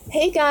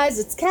Hey guys,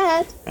 it's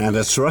Kat. And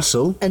it's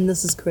Russell. And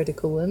this is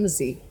Critical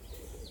Whimsy.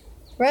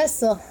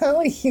 Russell, how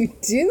are you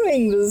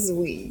doing this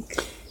week?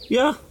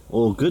 Yeah,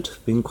 all good.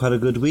 Been quite a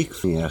good week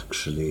for me,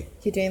 actually.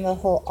 You're doing the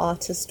whole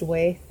artist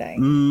way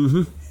thing.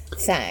 Mm-hmm.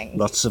 Thanks.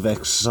 Lots of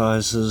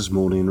exercises,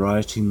 morning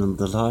writing and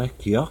the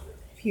like, yeah.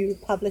 If you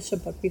publish a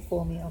book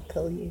before me, I'll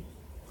kill you.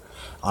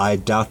 I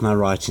doubt my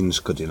writing's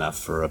good enough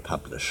for a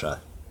publisher.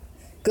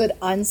 Good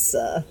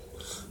answer.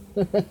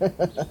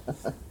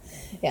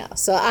 Yeah,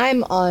 so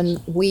I'm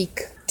on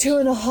week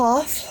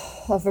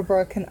 2.5 of a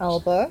broken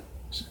elbow.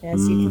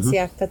 As you can see,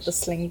 I put the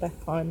sling back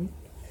on.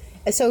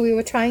 And so we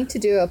were trying to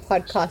do a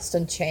podcast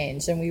on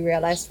change, and we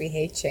realized we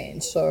hate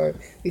change, so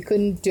we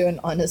couldn't do an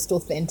honest,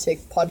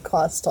 authentic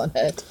podcast on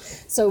it.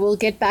 So we'll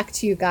get back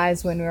to you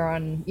guys when we're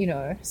on,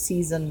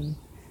 season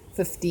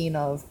 15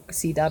 of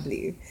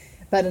CW.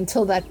 But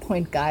until that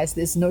point, guys,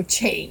 there's no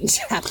change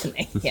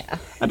happening here.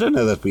 I don't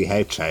know that we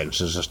hate change,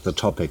 it's just the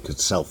topic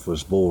itself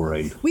was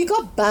boring. We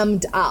got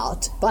bummed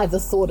out by the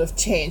thought of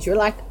change. We're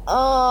like,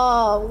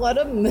 oh, what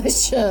a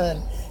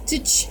mission to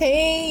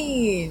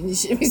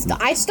change.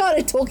 I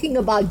started talking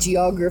about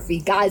geography.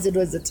 Guys, it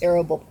was a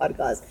terrible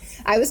podcast.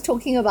 I was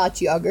talking about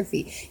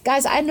geography.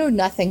 Guys, I know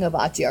nothing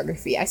about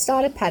geography. I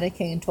started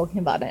panicking and talking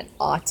about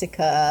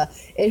Antarctica.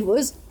 It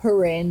was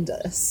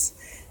horrendous.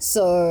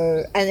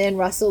 So, and then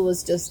Russell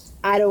was just,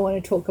 I don't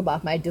want to talk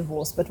about my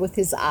divorce, but with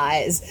his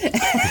eyes.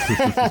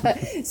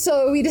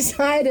 So we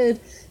decided,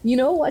 you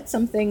know what,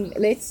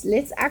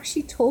 let's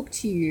actually talk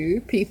to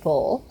you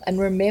people and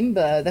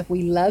remember that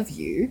we love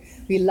you.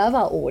 We love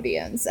our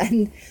audience,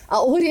 and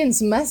our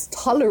audience must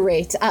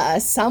tolerate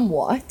us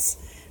somewhat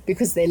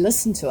because they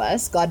listen to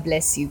us. God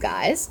bless you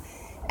guys.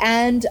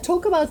 And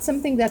talk about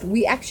something that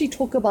we actually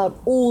talk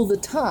about all the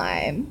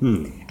time,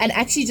 and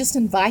actually just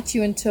invite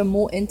you into a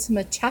more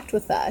intimate chat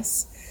with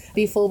us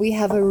before we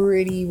have a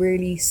really,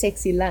 really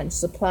sexy lunch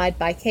supplied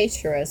by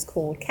caterers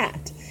called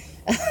Kat.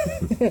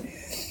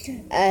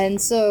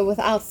 And so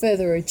without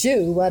further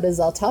ado, what is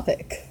our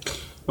topic?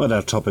 Well,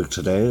 our topic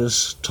today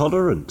is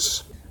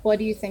tolerance. What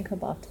do you think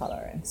about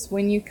tolerance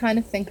when you kind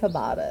of think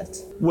about it?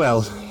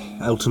 Well,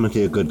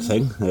 ultimately a good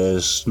thing.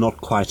 There's not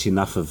quite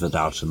enough of it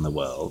out in the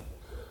world.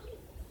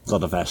 A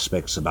lot of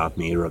aspects about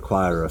me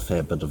require a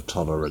fair bit of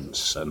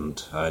tolerance,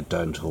 and I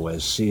don't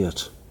always see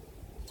it.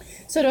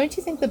 So don't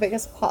you think the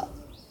biggest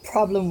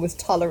problem with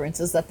tolerance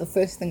is that the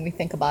first thing we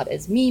think about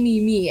is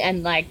me,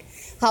 and like,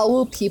 how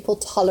will people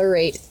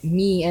tolerate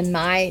me and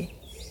my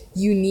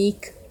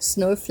unique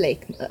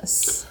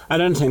snowflakeness? I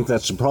don't think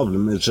that's a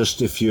problem. It's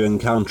just if you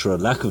encounter a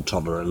lack of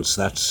tolerance,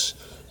 that's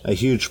a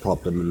huge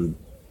problem, and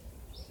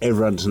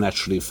everyone's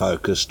naturally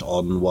focused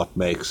on what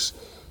makes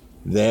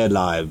their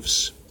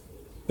lives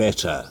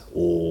better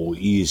or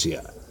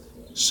easier.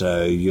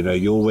 So,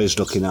 you're always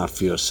looking out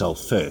for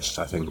yourself first.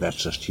 I think that's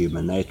just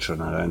human nature,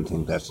 and I don't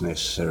think that's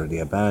necessarily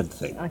a bad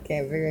thing.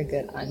 Okay, very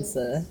good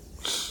answer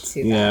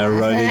to yeah, that.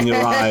 rolling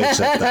your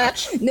eyes at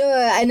that.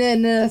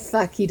 No,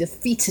 fuck, he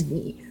defeated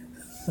me.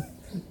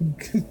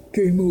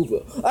 Game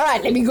over. All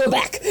right, let me go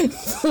back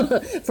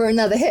for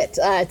another hit.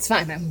 It's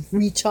fine, I'm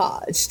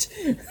recharged.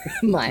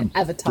 My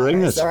avatar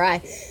Bring is it. all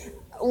right.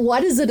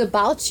 What is it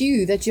about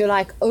you that you're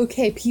like,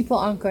 okay, people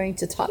aren't going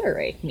to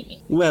tolerate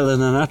me? Well,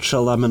 in a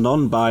nutshell, I'm a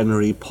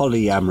non-binary,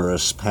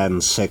 polyamorous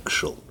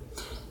pansexual.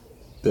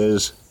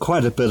 There's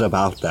quite a bit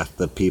about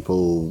that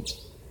people,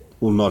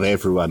 well, not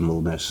everyone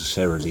will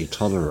necessarily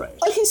tolerate.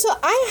 Okay, so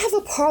I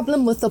have a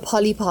problem with the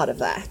poly part of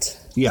that.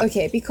 Yeah.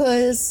 Okay,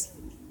 because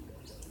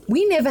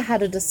we never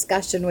had a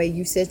discussion where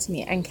you said to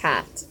me, and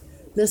Kat,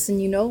 listen,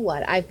 you know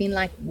what? I've been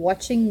like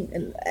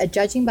watching,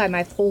 judging by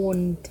my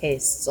porn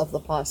tests of the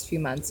past few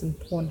months in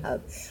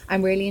Pornhub,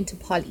 I'm really into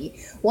poly.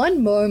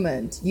 One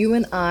moment, you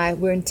and I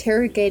were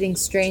interrogating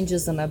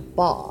strangers in a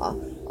bar,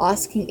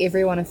 asking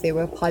everyone if they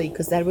were poly,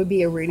 because that would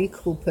be a really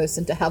cool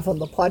person to have on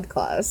the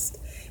podcast.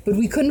 But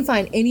we couldn't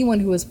find anyone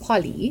who was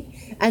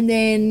poly. And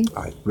then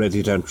I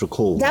really don't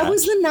recall that. That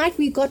was the night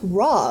we got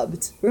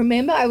robbed.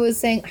 Remember, I was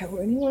saying, I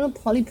really want a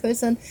poly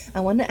person. I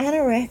want an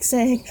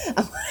anorexic.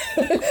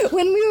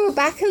 When we were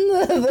back in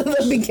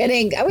the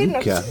beginning, I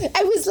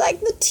was like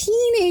the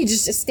teenage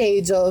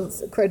stage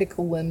of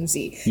Critical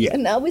Whimsy. Yeah.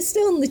 And now we're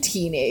still in the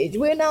teenage.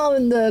 We're now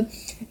in the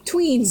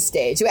tween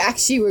stage. We're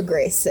actually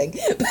regressing.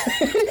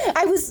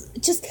 I was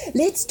just,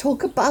 let's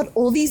talk about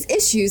all these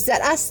issues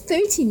that us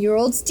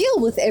 13-year-olds deal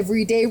with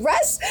every day,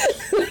 Russ.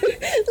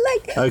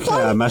 Like,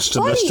 okay, I must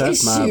have missed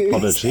that. My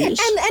apologies.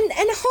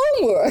 And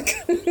homework.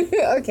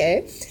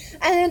 Okay.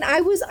 And then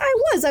I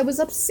was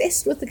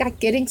obsessed with the guy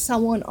getting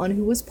someone on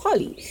who was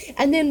poly.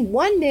 And then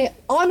one day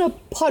on a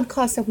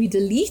podcast that we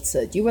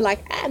deleted, you were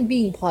like, I'm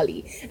being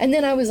poly. And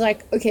then I was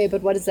like, okay,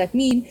 but what does that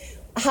mean?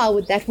 how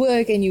would that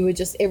work? And you were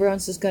just,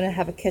 everyone's just going to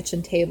have a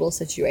kitchen table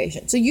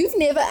situation. So you've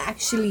never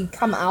actually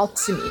come out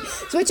to me.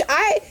 So which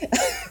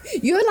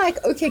you're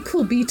like, okay,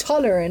 cool, be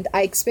tolerant.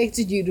 I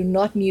expected you to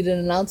not need an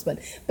announcement.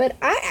 But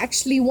I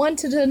actually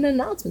wanted an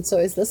announcement. So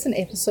is this an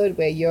episode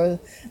where you're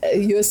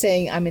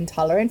saying I'm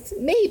intolerant?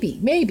 Maybe.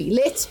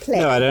 Let's play.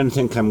 No, I don't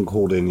think I'm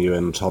calling you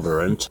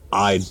intolerant.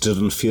 I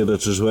didn't feel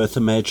it was worth a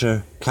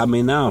major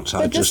coming out.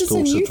 But I this just is thought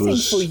a new it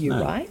was thing for you,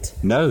 no. right?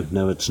 No,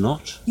 it's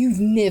not. You've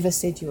never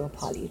said you were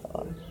poly,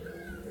 though.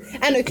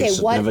 And okay, Guess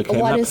it never came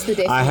what up. is the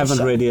definition? I haven't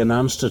really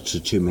announced it to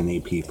too many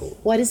people.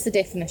 What is the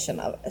definition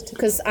of it?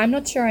 Because I'm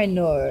not sure I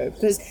know.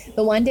 Because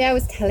the one day I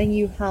was telling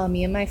you how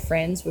me and my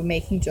friends were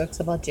making jokes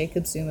about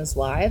Jacob Zuma's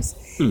wives,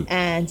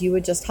 and you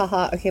were just,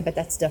 haha, okay, but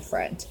that's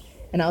different.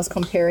 And I was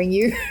comparing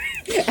you,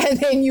 and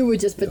then you were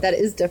just, but that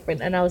is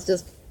different. And I was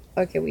just,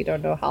 okay, we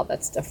don't know how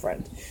that's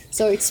different.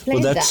 So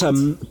explain Well, that's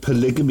that.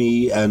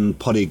 polygamy and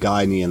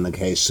polygyny in the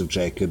case of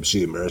Jacob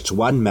Zuma. It's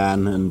one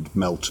man and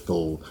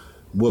multiple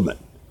women.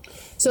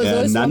 So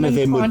those none of women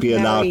them would can't be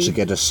allowed marry- to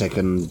get a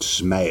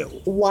second male.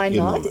 Why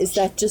not? involved. Is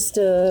that just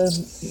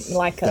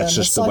like a That's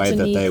just the way that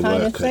misogyny they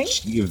kind work of thing?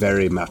 it.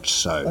 Very much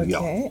so, yeah.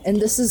 Okay, and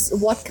this is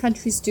what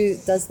countries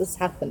does this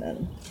happen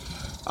in?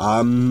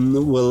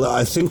 Well,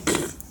 I think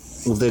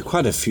there are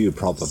quite a few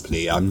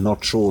probably. I'm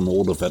not sure on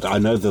all of it. I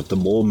know that the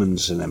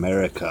Mormons in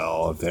America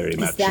are very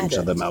much that into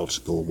it? the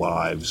multiple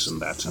wives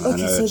and that. And I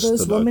Okay, know so it's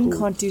those the women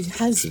local can't do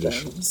tradition.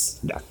 husbands.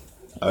 No,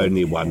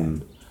 only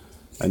one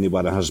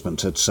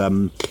husband. It's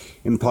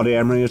in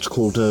polyamory, it's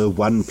called a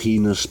one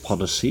penis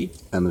policy,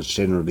 and it's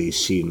generally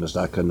seen as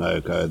like a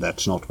no-go.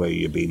 That's not where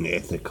you're being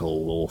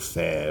ethical or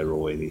fair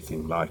or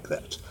anything like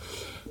that.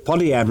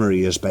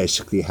 Polyamory is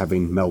basically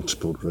having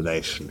multiple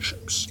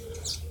relationships.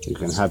 You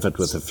can have it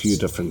with a few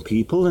different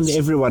people, and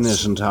everyone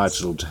is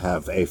entitled to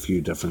have a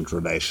few different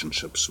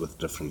relationships with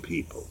different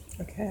people.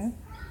 Okay.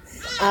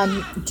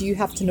 Do you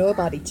have to know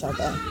about each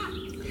other?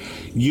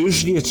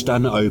 Usually it's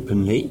done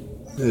openly.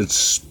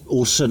 It's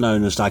also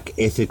known as like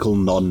ethical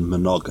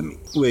non-monogamy,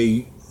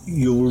 where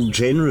you'll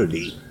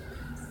generally,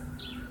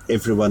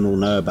 everyone will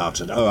know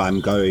about it. Oh,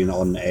 I'm going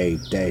on a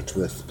date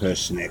with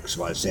person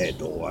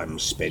XYZ, or I'm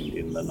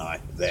spending the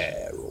night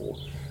there, or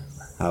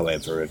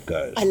however it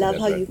goes. I love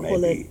how whatever you may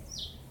call be. it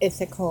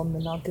ethical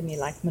monogamy,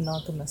 like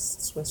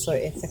monogamists were so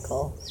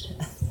ethical.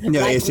 No,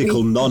 Like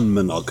ethical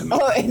non-monogamy.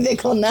 Oh,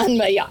 ethical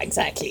yeah,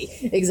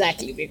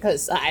 exactly,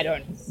 because I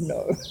don't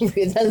know.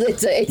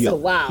 it's a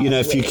wow. You know,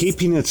 if you're yes.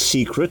 keeping it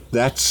secret,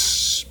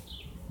 that's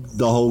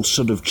the whole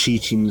sort of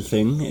cheating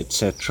thing,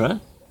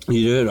 etc.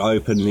 You do it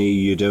openly,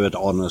 you do it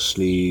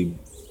honestly.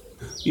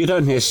 You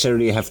don't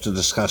necessarily have to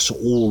discuss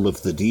all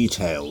of the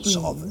details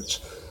of it.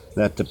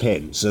 That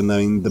depends. And I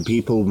mean, the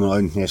people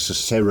won't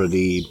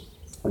necessarily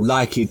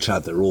like each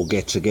other or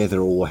get together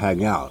or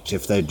hang out.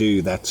 If they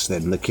do, that's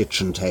then the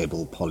kitchen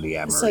table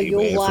polyamory, So where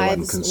your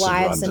everyone can sit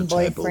wives around and the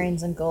table.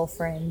 boyfriends and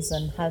girlfriends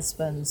and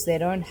husbands, they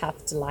don't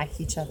have to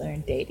like each other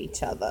and date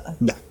each other.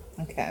 No.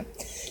 Okay.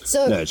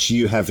 So No, it's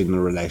you having a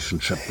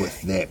relationship with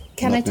them,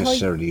 Can I not tell you-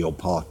 necessarily your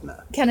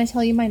partner. can I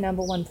tell you my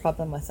number one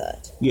problem with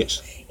it?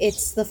 Yes.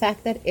 It's the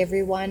fact that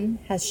everyone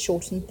has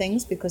shortened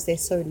things because they're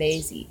so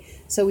lazy.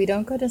 So we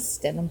don't go to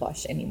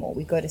Stellenbosch anymore.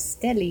 We go to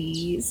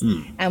Stellies,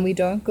 and we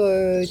don't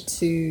go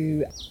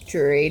to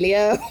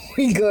Australia.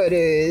 We go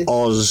to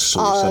Oz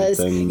or Oz.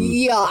 something.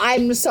 Yeah,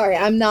 I'm sorry.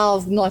 I'm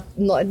now not.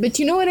 But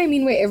you know what I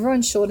mean, where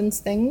everyone shortens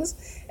things.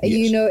 Yes.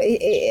 You know,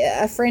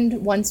 a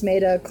friend once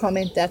made a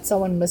comment that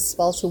someone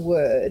misspelt a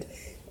word.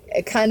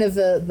 Kind of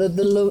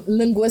the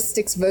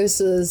linguistics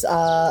versus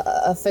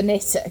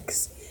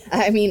phonetics.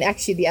 I mean,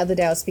 actually, the other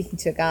day I was speaking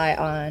to a guy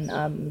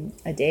on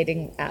a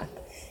dating app,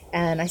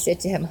 and I said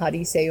to him, "How do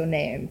you say your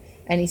name?"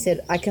 And he said,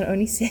 "I can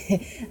only say,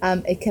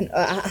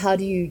 how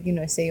do you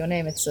say your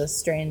name? It's a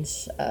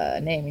strange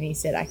name." And he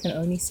said, "I can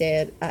only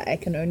say it. I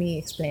can only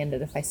explain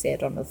it if I say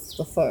it on the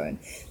phone."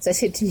 So I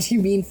said, "Do you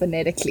mean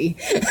phonetically?"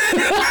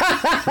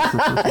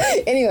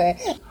 Anyway,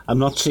 I'm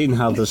not seeing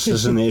how this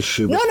is an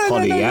issue with no.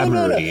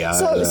 polyamory.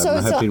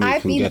 I'm hoping we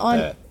I've can been get on.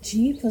 there.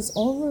 Jeepers,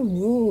 all the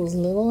rules,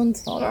 little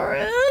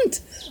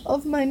intolerant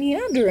of my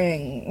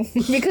meandering.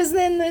 Because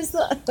then there's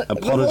the. we'll get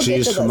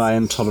Apologies to for this. my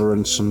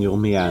intolerance and your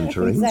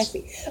meanderings.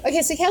 Exactly.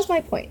 Okay, so here's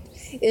my point.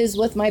 Is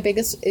with my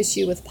biggest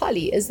issue with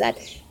poly is that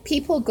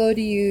people go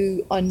to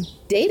you on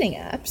dating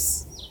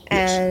apps.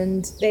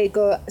 And they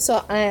go,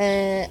 so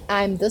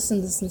I'm this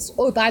and this and this.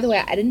 Oh, by the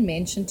way, I didn't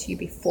mention to you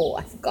before.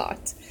 I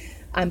forgot.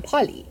 I'm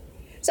poly.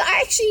 So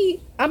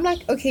I'm like,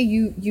 okay,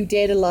 you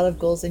date a lot of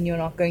girls and you're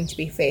not going to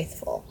be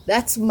faithful.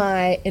 That's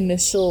my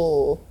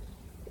initial,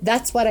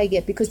 that's what I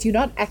get, because you're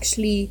not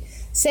actually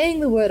saying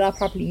the word out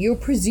properly. You're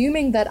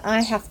presuming that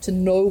I have to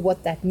know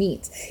what that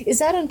means. Is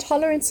that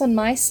intolerance on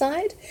my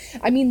side?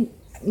 I mean,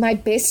 my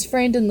best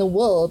friend in the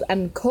world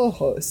and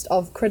co-host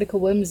of Critical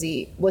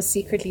Whimsy was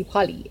secretly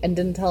poly and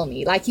didn't tell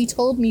me. Like, he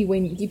told me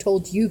when he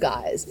told you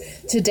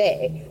guys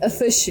today,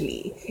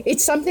 officially.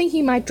 It's something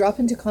he might drop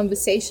into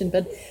conversation,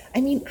 but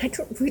I mean,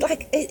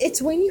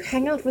 it's when you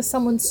hang out with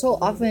someone so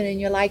often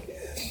and you're like,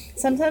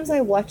 sometimes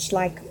I watch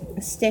like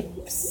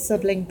step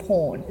sibling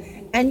porn.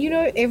 And,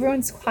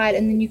 everyone's quiet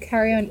and then you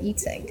carry on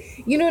eating.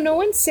 No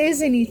one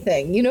says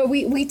anything.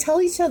 We tell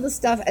each other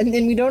stuff and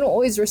then we don't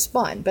always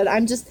respond. But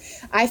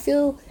I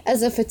feel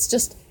as if it's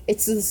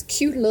this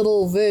cute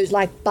little version,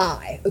 like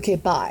bi. Okay,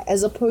 bi.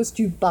 As opposed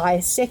to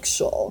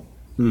bisexual.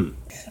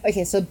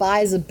 Okay, so bi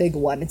is a big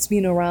one. It's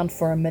been around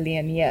for 1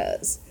 million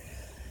years.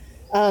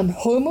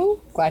 Homo,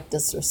 quite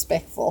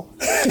disrespectful.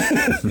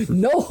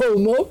 No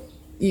homo,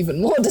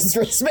 even more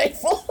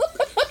disrespectful.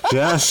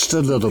 Just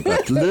a little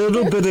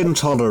bit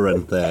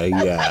intolerant there,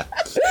 yeah.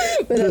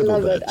 But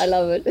I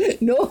love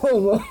it. No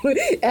homo.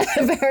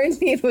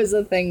 Apparently it was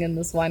a thing in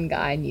this one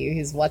guy I knew,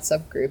 his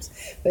WhatsApp groups,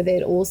 where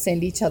they'd all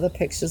send each other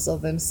pictures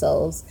of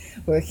themselves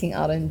working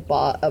out in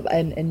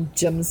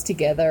gyms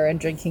together and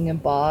drinking in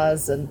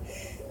bars and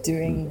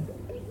doing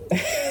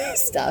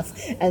stuff,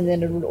 and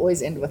then it would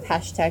always end with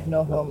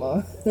 #no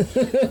homo.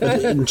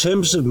 In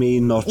terms of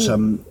me not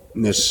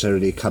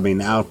necessarily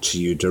coming out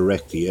to you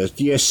directly,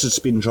 yes, it's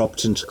been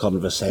dropped into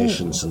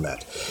conversations and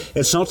that.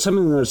 It's not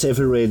something that's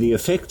ever really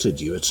affected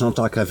you. It's not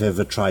like I've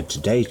ever tried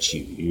to date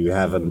you. You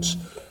haven't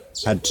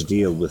had to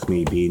deal with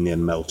me being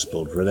in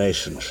multiple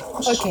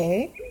relationships.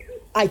 Okay,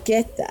 I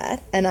get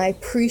that, and I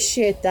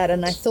appreciate that,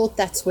 and I thought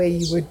that's where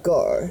you would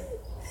go.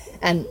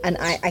 And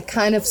I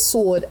kind of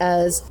saw it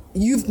as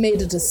you've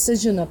made a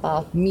decision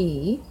about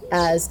me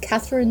as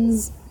Catherine.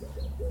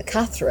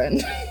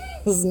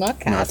 This is not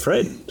Kat. My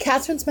friend.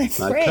 Catherine's my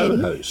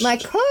friend. My co-host. My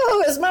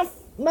co-host.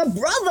 My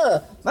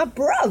brother. My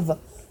bruv.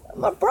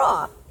 My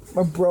bra.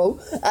 My bro.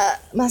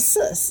 My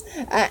sis.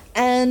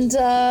 And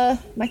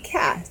my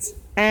cat.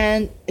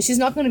 And she's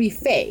not going to be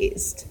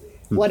phased.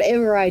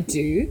 Whatever I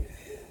do.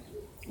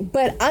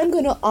 But I'm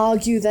going to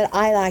argue that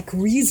I like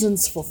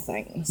reasons for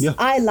things. Yeah.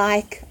 I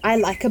like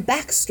a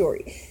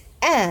backstory.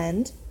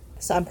 And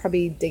so I'm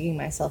probably digging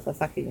myself a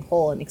fucking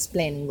hole and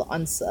explaining the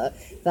answer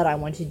that I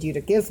wanted you to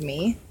give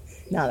me,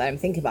 now that I'm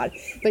thinking about it.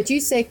 But you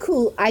say,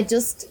 cool,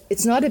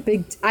 it's not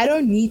I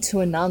don't need to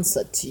announce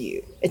it to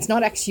you. It's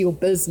not actually your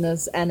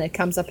business, and it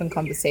comes up in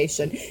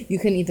conversation. You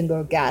can either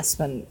go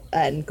gasp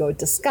and go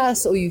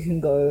discuss, or you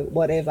can go,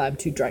 whatever, I'm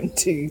too drunk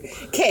to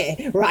care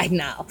right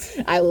now.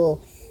 I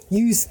will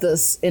use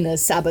this in a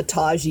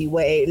sabotagey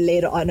way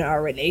later on in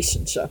our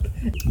relationship.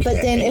 But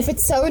then if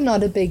it's so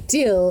not a big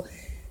deal,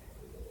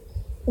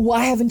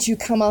 why haven't you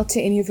come out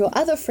to any of your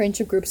other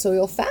friendship groups or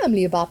your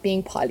family about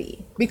being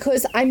poly?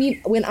 Because, I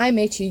mean, when I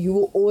met you, you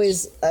were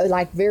always,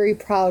 very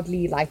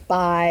proudly,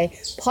 bi.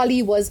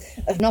 Poly was,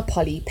 not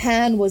poly,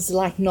 pan was,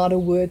 not a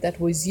word that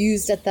was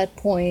used at that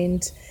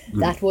point.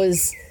 That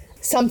was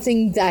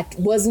something that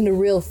wasn't a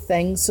real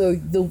thing. So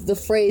the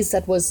phrase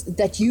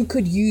that you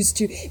could use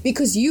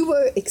because you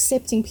were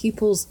accepting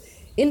people's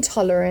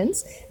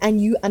intolerance, and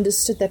you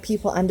understood that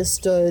people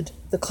understood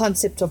the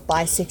concept of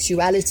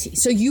bisexuality.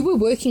 So you were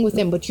working with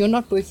them, but you're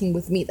not working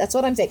with me. That's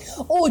what I'm saying.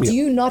 Or do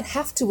you not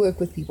have to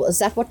work with people? Is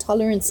that what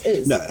tolerance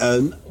is?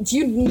 No. Do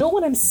you know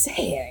what I'm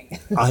saying?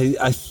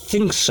 I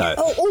think so.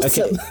 Oh,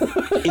 awesome.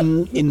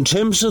 Okay. In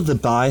terms of the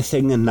bi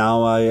thing, and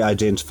now I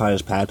identify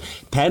as pan,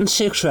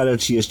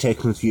 pansexuality is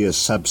technically a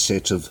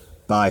subset of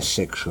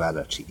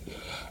bisexuality.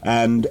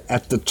 And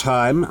at the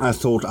time, I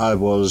thought I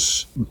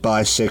was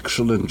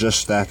bisexual in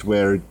just that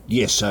where,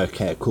 yes,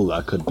 okay, cool,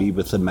 I could be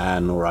with a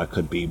man or I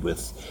could be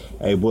with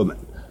a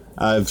woman.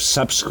 I've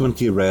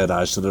subsequently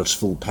realized that it's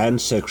full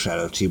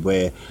pansexuality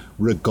where,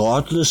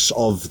 regardless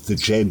of the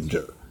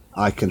gender,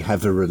 I can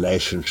have a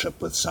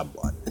relationship with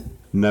someone,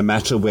 no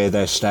matter where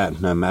they stand,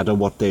 no matter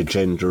what their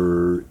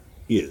gender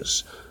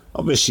is.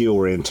 Obviously,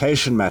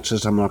 orientation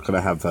matters. I'm not going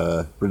to have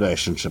a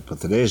relationship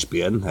with a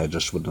lesbian. They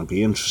just wouldn't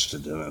be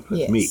interested in it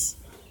with me.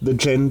 The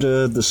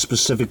gender, the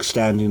specific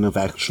standing of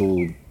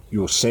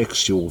your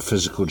sex, your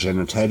physical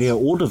genitalia,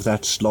 all of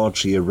that's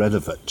largely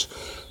irrelevant.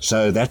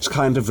 So that's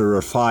kind of a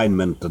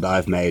refinement that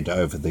I've made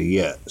over the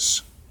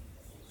years.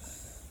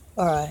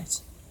 All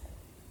right.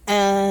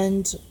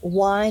 And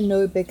why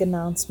no big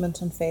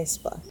announcement on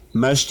Facebook?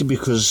 Mostly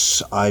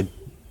because my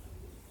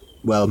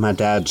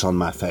dad's on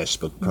my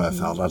Facebook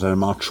profile, and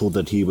I'm not sure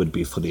that he would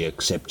be fully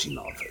accepting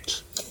of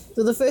it.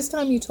 So the first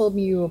time you told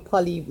me you were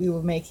poly, we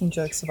were making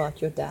jokes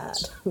about your dad,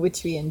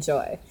 which we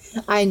enjoy.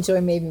 I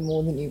enjoy maybe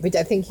more than you, but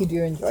I think you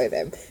do enjoy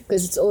them,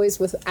 because it's always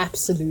with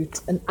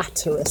absolute and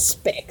utter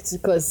respect,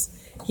 because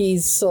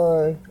he's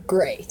so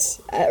great.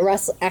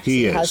 Russ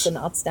actually has an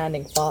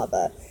outstanding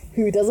father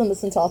who doesn't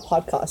listen to our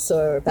podcast,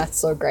 so that's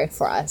so great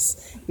for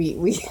us.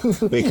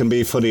 We can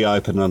be fully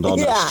open and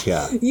honest.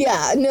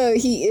 Yeah. No,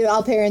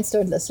 our parents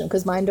don't listen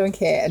because mine don't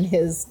care, and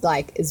his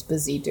is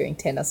busy doing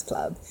tennis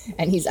club,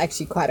 and he's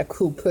actually quite a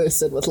cool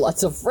person with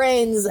lots of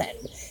friends, and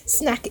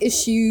snack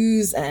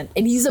issues, and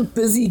he's a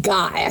busy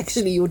guy.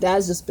 Actually, your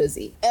dad's just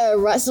busy.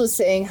 Russ was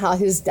saying how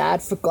his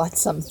dad forgot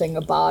something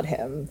about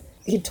him.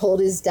 He told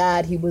his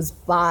dad he was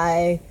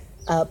bipolar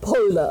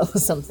or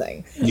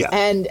something. Yeah.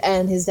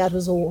 And his dad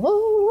was all,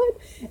 oh, what?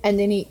 And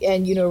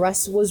then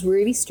Russ was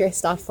really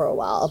stressed out for a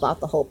while about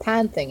the whole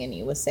pan thing, and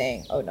he was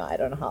saying, oh no, I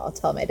don't know how I'll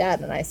tell my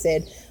dad. And I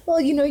said, well,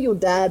 your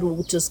dad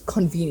will just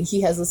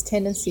he has this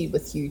tendency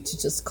with you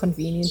to just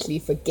conveniently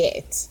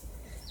forget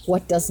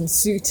what doesn't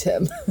suit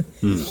him.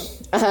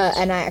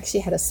 And I actually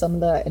had a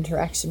similar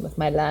interaction with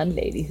my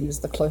landlady, who's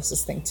the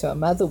closest thing to a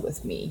mother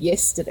with me,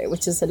 yesterday,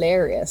 which is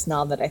hilarious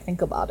now that I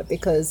think about it,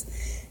 because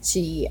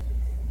she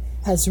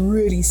has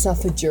really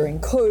suffered during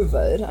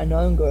COVID. I know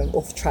I'm going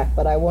off track,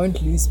 but I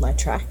won't lose my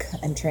track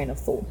and train of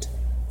thought,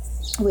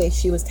 where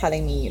she was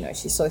telling me,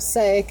 she's so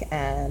sick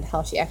and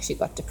how she actually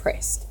got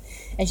depressed.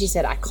 And she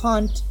said, I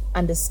can't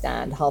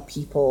understand how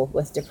people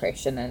with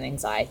depression and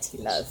anxiety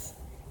live.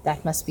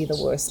 That must be the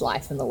worst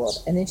life in the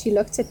world. And then she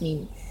looked at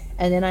me,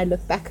 and then I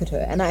looked back at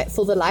her, and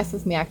for the life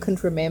of me, I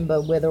couldn't remember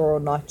whether or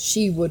not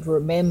she would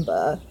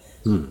remember.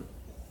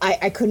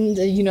 I couldn't,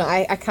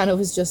 I kind of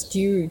was just, do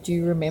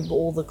you remember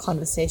all the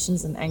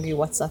conversations and angry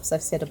WhatsApps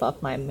I've said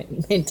about my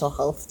mental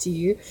health to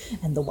you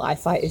and the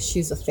Wi-Fi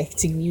issues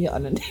affecting me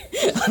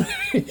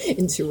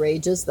into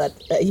rages that,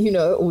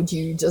 or do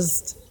you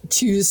just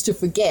choose to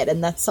forget?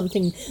 And that's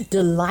something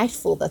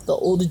delightful that the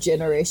older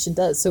generation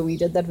does. So we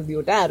did that with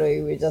your dad, where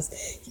you were just,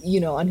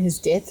 on his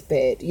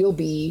deathbed, you'll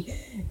be,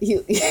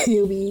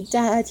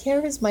 Dad,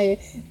 here is my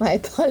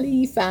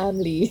poly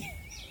family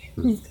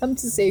who've come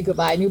to say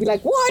goodbye, and you'll be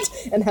like,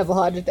 what? And have a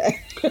heart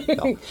attack.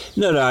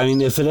 No, I mean,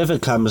 if it ever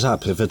comes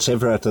up, if it's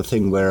ever at the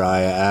thing where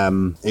I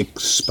am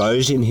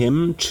exposing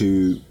him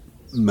to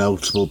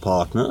multiple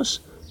partners,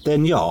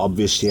 then yeah,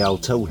 obviously I'll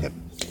tell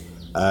him.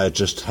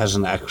 Just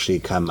hasn't actually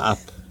come up.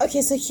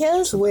 Okay, so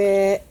here's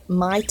where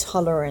my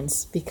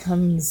tolerance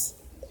becomes,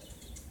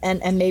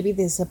 and maybe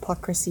there's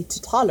hypocrisy to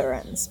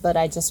tolerance, but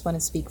I just want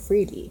to speak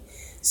freely.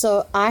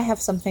 So I have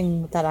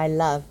something that I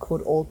love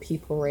called old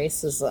people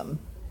racism,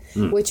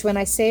 which when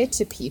I say it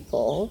to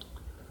people,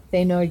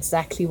 they know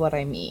exactly what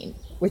I mean,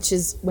 which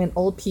is when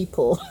old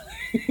people,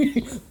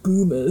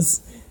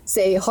 boomers,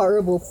 say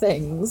horrible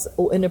things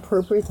or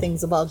inappropriate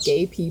things about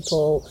gay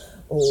people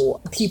or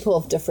people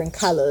of different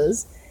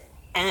colors.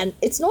 And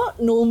it's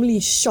not normally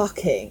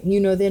shocking.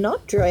 They're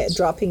not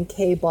dropping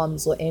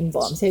K-bombs or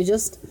N-bombs. They're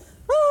just,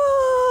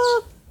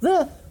 the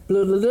blah,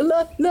 blah, blah,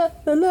 blah, blah,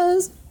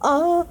 blahs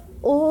are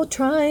all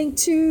trying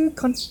to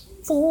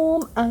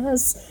conform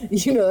us.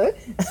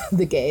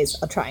 The gays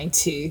are trying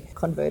to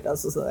convert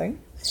us or something.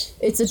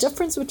 It's a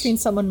difference between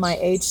someone my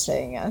age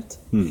saying it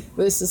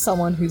versus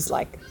someone who's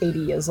like 80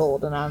 years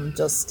old, and I'm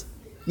just...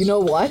 You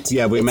know what?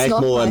 Yeah, we make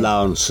more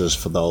allowances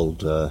for the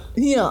older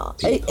people.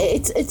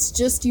 It's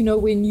just,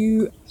 when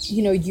you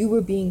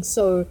were being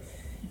so...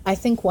 I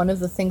think one of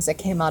the things that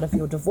came out of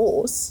your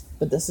divorce,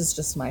 but this is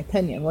just my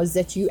opinion, was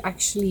that you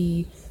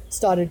actually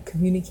started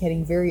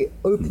communicating very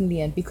openly,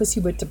 and because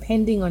you were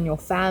depending on your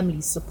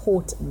family's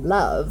support and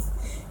love,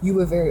 you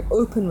were very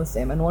open with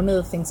them. And one of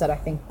the things that I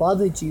think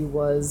bothered you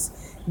was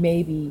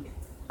maybe,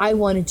 I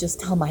want to just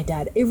tell my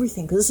dad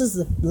everything because this is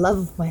the love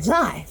of my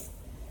life.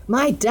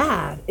 My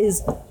dad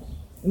is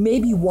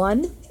maybe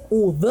one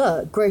or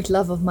the great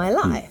love of my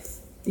life.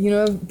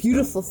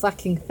 Beautiful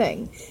fucking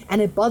thing.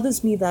 And it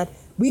bothers me that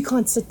we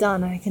can't sit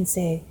down and I can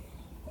say,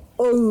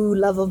 oh,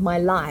 love of my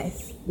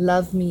life,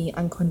 love me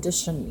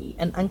unconditionally.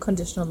 And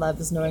unconditional love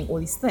is knowing all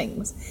these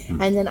things.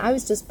 And then I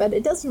was just, but he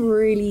doesn't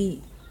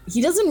really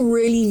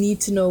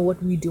need to know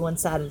what we do on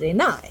Saturday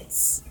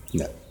nights.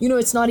 No.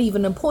 It's not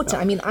even important. No.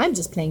 I mean, I'm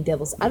just playing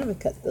devil's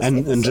advocate.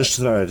 And just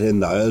to throw it in,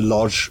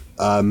 though,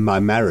 my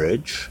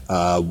marriage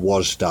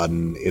was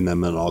done in a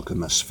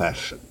monogamous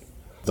fashion.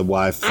 The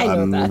wife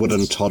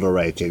wouldn't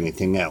tolerate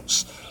anything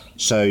else.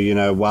 So,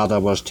 while I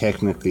was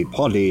technically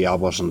poly, I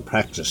wasn't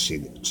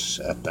practicing it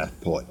at that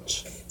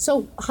point.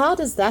 So how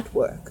does that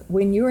work?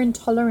 When you're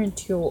intolerant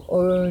to your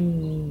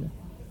own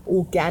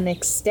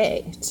organic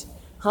state,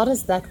 how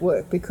does that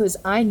work? Because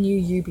I knew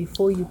you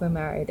before you were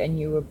married and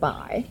you were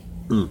bi.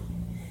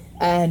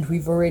 And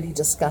we've already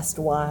discussed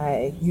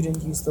why you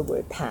didn't use the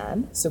word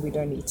pan, so we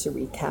don't need to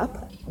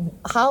recap.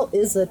 How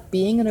is it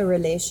being in a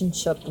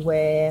relationship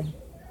where,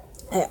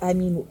 I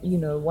mean,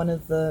 one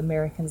of the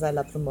Americans I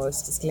love the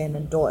most is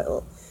Glennon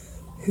Doyle,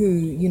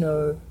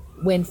 who,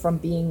 went from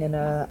being in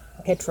a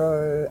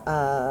hetero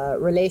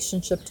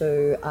relationship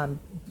to,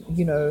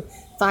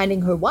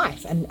 finding her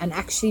wife and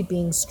actually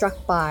being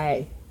struck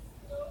by,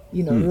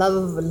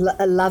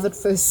 love at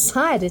first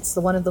sight. It's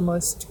one of the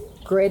most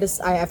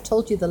greatest. I've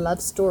told you the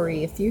love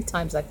story a few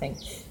times, I think.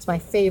 It's my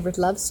favorite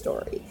love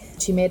story.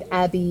 She met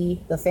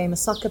Abby, the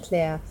famous soccer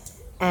player,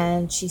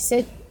 and she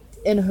said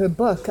in her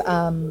book,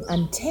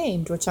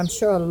 Untamed, which I'm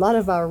sure a lot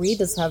of our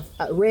readers have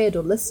read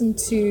or listened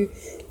to,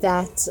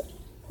 that,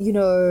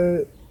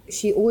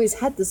 she always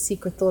had this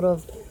secret thought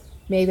of,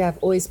 maybe I've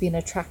always been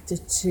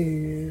attracted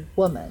to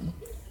women.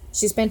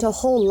 She spent her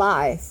whole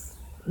life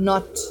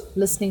not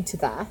listening to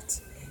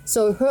that,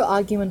 So her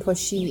argument was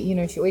she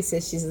always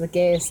says she's the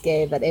gayest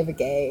gay that ever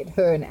gayed,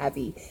 her and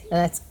Abby, and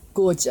that's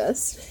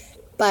gorgeous.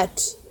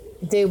 But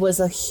there was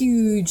a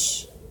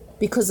huge,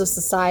 because of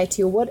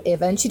society or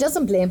whatever, and she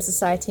doesn't blame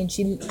society, and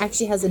she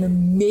actually has an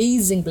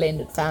amazing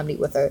blended family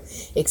with her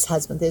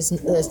ex-husband. It's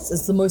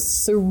the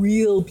most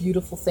surreal,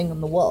 beautiful thing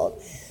in the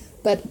world.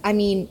 But I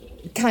mean,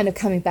 kind of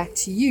coming back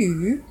to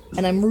you,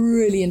 and I'm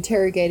really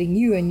interrogating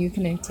you, and you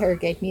can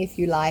interrogate me if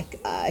you like,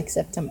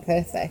 except I'm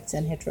perfect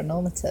and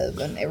heteronormative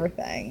and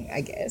everything,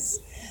 I guess,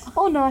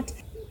 or not.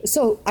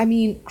 So, I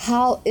mean,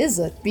 how is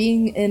it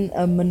being in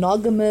a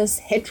monogamous,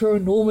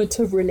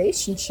 heteronormative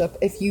relationship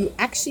if you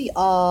actually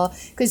are,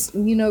 because,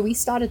 we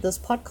started this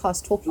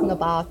podcast talking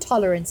about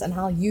tolerance and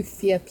how you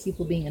fear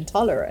people being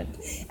intolerant,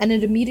 and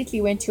it immediately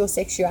went to your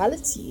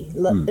sexuality,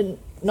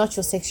 not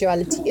your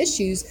sexuality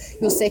issues,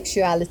 your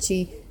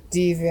sexuality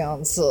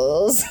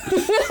deviances.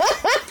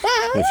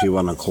 If you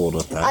want to call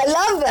it that. I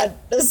love that.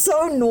 It's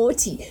so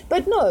naughty.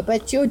 But no,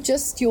 you're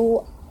just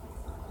your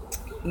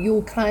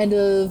kind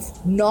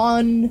of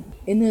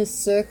non-inner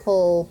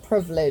circle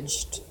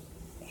privileged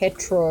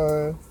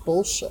hetero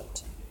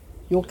bullshit.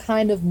 You're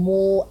kind of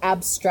more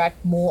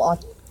abstract, more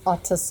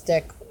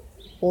artistic,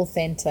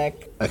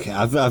 authentic. Okay,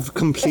 I've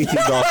completely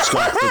lost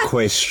the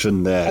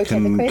question there. Okay,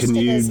 the question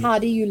is, how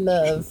do you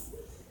live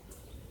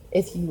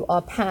if you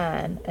are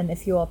pan and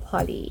if you are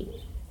poly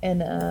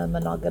in a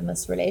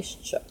monogamous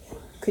relationship?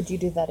 Could you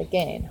do that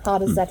again? How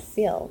does that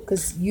feel?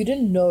 Because you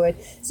didn't know it.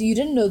 So you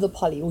didn't know the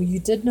poly, or you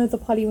did know the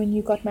poly when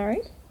you got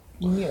married?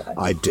 You knew it.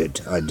 I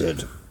did.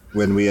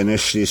 When we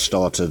initially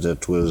started,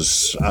 it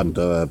was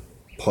under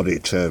poly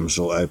terms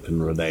or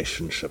open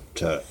relationship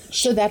terms.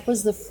 So that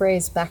was the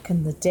phrase back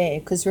in the day.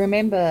 Because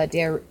remember,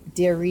 dear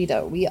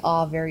reader, we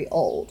are very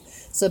old.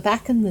 So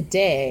back in the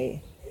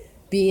day,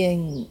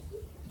 being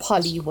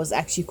poly was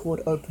actually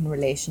called open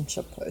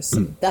relationship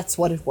person. That's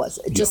what it was.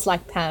 Just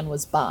like pan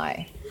was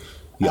bi.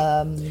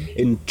 Yeah.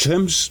 In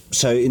terms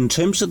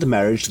of the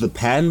marriage, the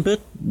pan bit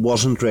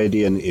wasn't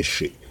really an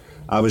issue.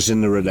 I was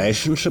in a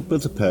relationship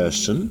with a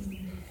person,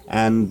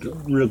 and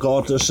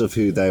regardless of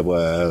who they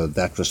were,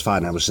 that was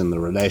fine. I was in the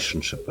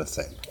relationship with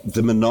them.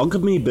 The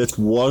monogamy bit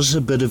was a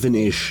bit of an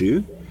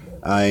issue.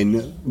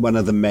 One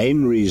of the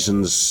main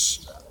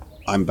reasons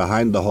I'm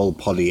behind the whole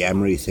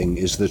polyamory thing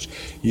is that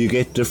you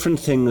get different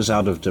things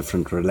out of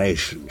different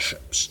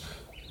relationships.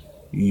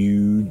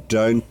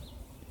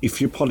 If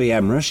you're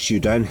polyamorous, you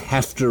don't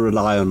have to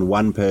rely on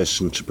one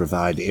person to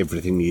provide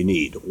everything you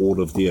need,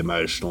 all of the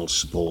emotional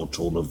support,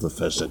 all of the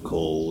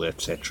physical,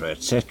 etc.,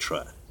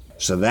 etc.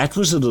 So that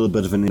was a little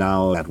bit of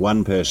that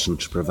one person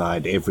to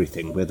provide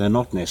everything where they're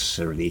not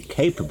necessarily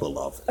capable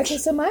of it. Okay,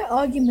 so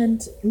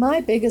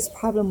my biggest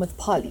problem with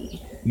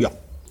poly,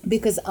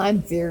 because I'm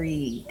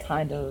very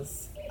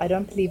I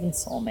don't believe in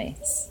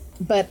soulmates,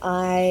 but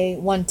I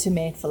want to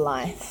mate for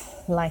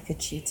life, like a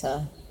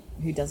cheetah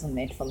who doesn't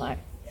mate for life.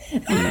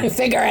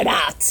 Figure it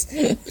out.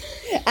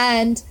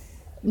 And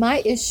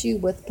my issue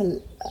with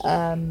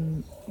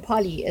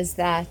poly is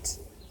that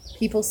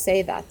people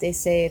say that. They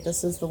say,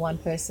 this is the one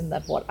person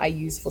that what I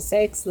use for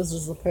sex, this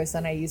is the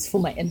person I use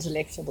for my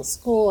intellectual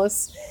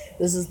discourse,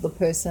 this is the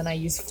person I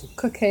use for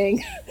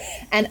cooking.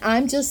 And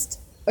I'm just,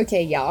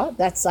 okay, yeah,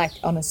 that's like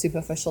on a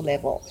superficial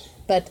level.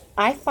 But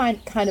I find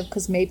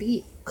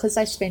because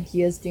I spent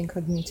years doing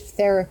cognitive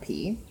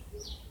therapy,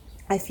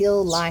 I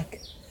feel like,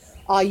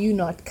 are you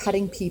not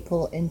cutting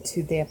people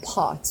into their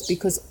parts?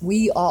 Because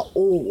we are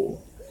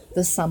all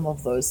the sum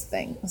of those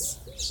things.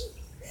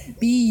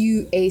 Be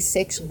you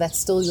asexual, that's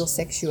still your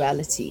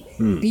sexuality.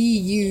 Be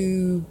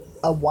you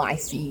a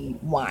wife,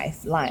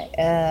 like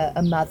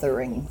a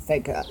mothering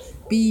figure.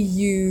 Be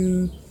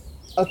you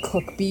a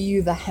cook, be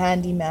you the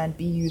handyman,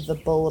 be you the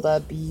builder,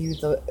 be you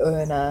the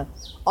earner.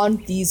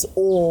 Aren't these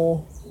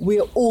all,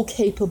 we're all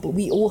capable,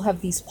 we all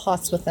have these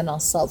parts within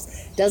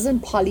ourselves.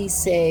 Doesn't poly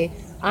say,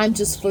 I'm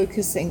just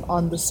focusing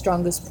on the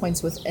strongest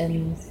points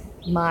within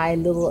my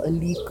little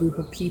elite group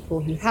of people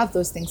who have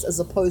those things, as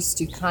opposed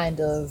to kind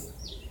of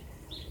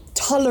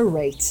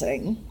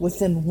tolerating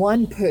within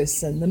one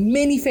person the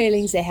many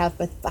failings they have,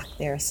 but fuck,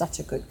 they're such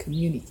a good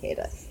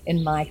communicator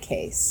in my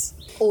case,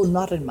 or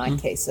not in my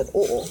case at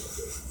all.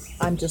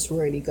 I'm just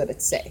really good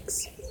at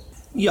sex.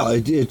 Yeah,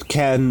 it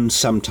can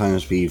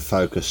sometimes be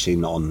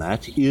focusing on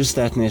that. Is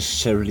that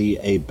necessarily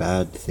a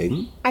bad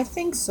thing? I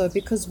think so,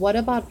 because what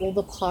about all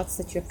the parts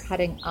that you're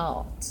cutting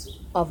out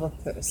of a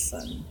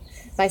person?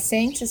 By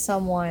saying to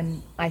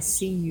someone, I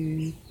see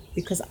you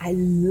because I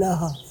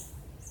love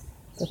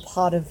the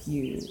part of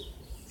you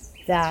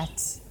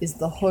that is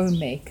the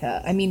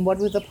homemaker. I mean, what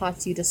were the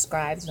parts you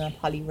described in a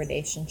poly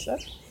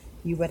relationship?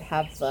 You would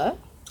have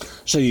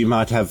So you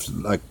might have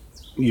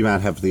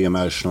the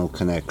emotional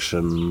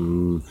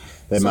connection.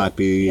 There might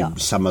be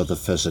some of the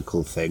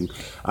physical thing.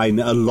 A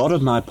lot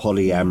of my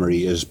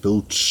polyamory is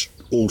built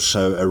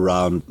also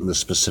around the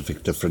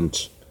specific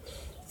different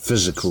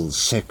physical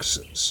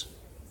sexes.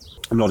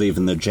 Not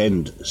even the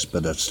genders,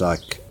 but it's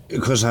like,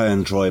 because I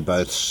enjoy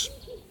both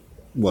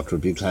what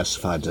would be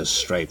classified as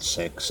straight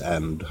sex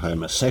and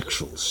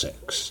homosexual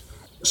sex,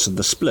 So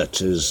the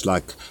split is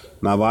like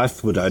my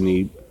wife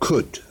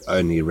could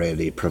only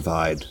really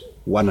provide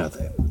one of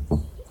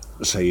them.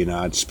 So,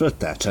 I'd split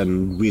that,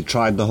 and we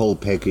tried the whole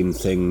pegging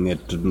thing.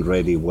 It didn't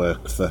really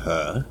work for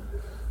her.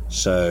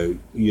 So,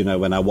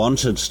 when I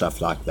wanted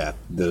stuff like that,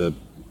 the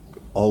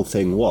whole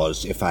thing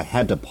was, if I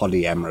had a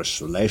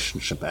polyamorous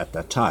relationship at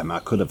that time, I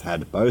could have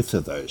had both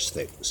of those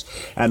things.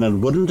 And it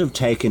wouldn't have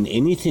taken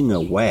anything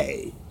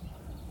away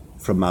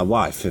from my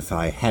wife if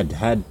I had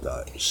had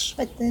those.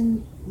 But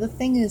then the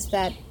thing is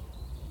that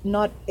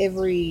not a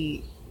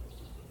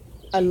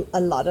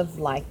lot of,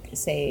 like,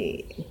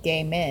 say,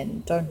 gay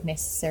men don't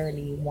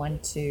necessarily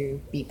want to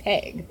be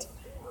pegged.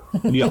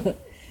 Yeah.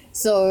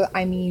 So,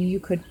 I mean, you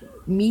could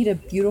meet a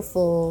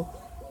beautiful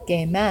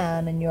gay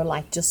man and you're,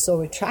 like, just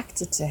so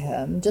attracted to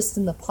him, just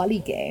in the poly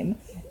game,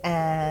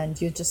 and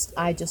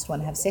I just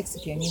want to have sex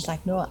with you. And he's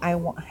like, no, I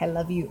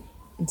love you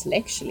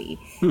intellectually.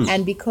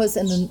 And because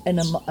in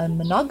a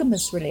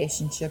monogamous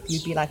relationship,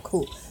 you'd be like,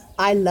 cool,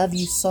 I love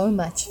you so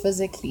much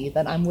physically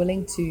that I'm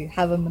willing to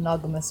have a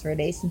monogamous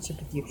relationship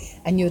with you,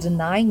 and you're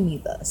denying me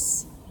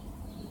this,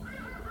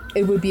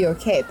 it would be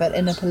okay. But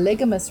in a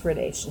polygamous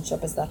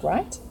relationship, is that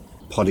right?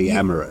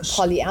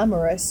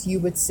 Polyamorous, you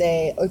would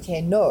say, okay,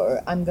 no,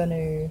 I'm going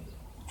to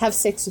have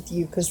sex with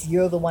you because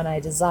you're the one I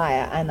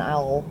desire, and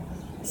I'll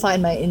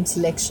find my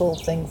intellectual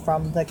thing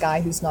from the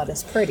guy who's not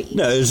as pretty.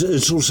 No,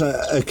 it's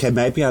also, okay,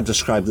 maybe I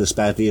described this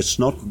badly. It's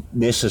not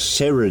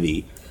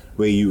necessarily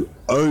where you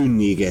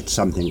only get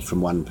something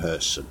from one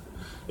person.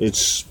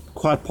 It's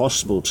quite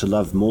possible to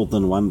love more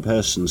than one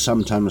person,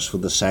 sometimes for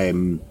the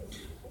same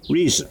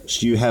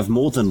reasons. You have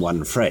more than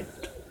one friend.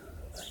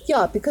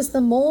 Yeah, because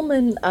the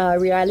Mormon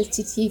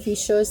reality TV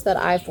shows that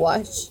I've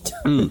watched,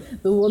 the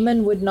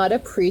woman would not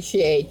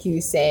appreciate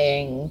you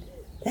saying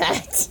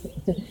that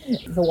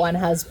the one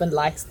husband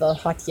likes the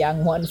hot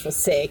young one for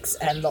sex,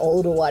 and the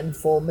older one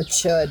for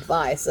mature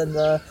advice, and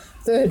the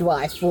third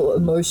wife for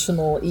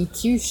emotional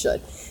EQ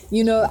shit.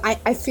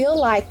 I feel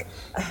like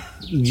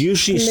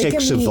usually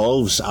sex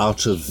evolves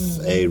out of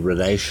a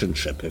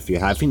relationship. If you're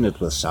having it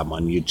with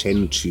someone, you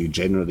tend to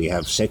generally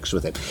have sex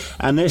with them,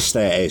 unless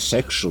they're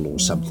asexual or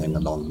something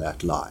along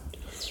that line.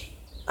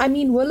 I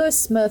mean, Willow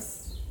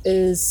Smith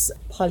is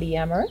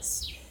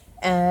polyamorous,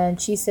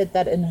 and she said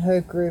that in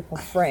her group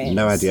of friends.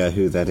 No idea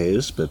who that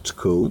is, but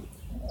cool.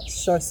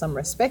 Show some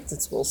respect.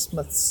 It's Will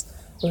Smith's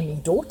only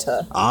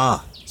daughter.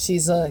 Ah.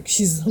 She's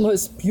the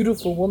most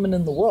beautiful woman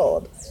in the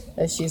world.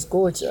 She's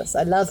gorgeous.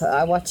 I love her.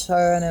 I watch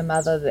her and her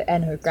mother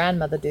and her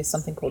grandmother do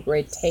something called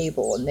Red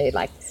Table, and they're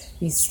like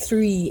these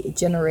 3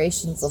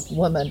 generations of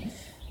women.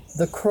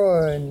 The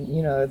crone,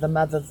 the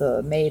mother,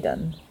 the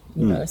maiden,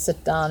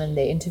 sit down and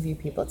they interview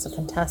people. It's a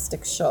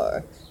fantastic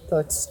show, though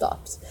it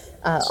stopped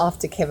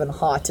after Kevin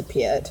Hart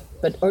appeared,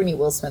 but only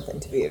Will Smith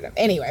interviewed him.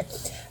 Anyway,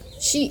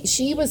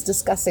 she was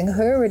discussing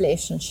her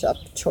relationship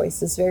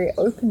choices very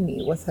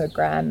openly with her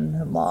gran and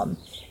her mom.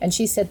 And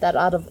she said that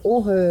out of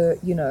all her,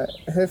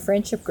 her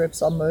friendship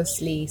groups are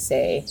mostly,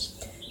 say,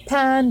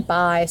 pan,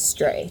 bi,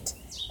 straight.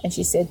 And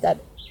she said that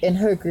in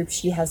her group,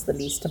 she has the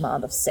least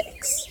amount of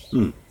sex.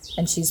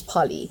 And she's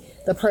poly.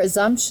 The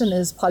presumption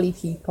is poly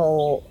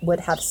people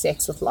would have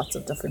sex with lots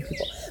of different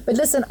people. But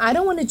listen, I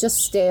don't want to just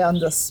stay on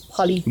this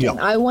poly thing. Yeah.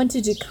 I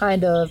wanted to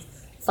kind of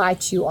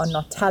fight you on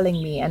not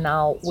telling me. And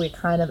now we're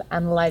kind of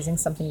analyzing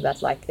something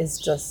that, like, is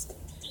just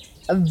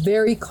a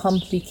very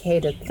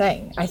complicated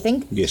thing. I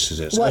think. Yes, it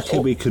is. Okay,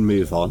 we can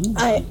move on.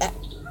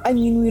 I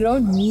mean, we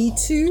don't need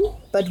to,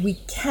 but we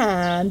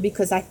can,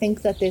 because I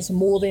think that there's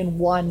more than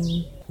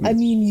one. I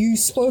mean, you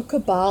spoke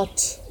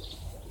about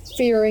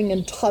fearing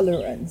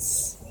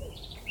intolerance.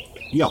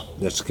 Yeah,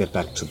 let's get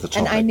back to the topic.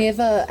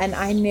 And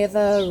I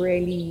never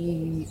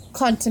really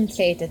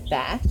contemplated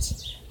that,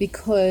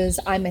 because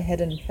I'm a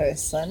hidden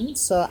person,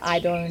 so I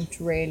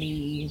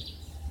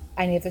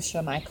never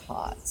show my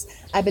cards.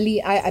 I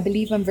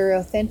believe I'm very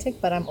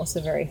authentic, but I'm also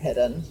very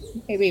hidden.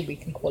 Maybe we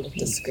can call it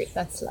discreet.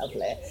 That's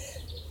lovely.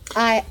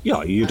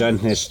 You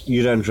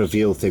don't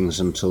reveal things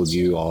until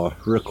you are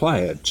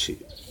required to.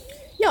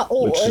 Yeah,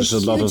 which is a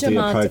lot of the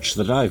approach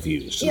that I've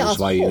used. And that's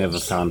why you never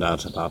found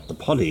out about the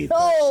poly.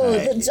 Oh,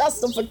 the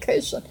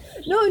justification.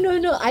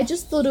 No. I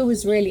just thought it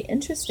was really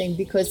interesting,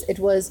 because it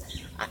was,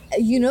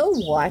 you know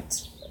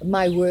what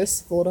my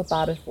worst thought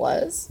about it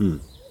was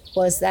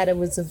that it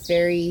was a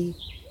very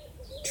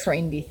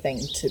trendy thing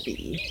to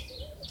be.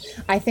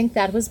 I think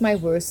that was my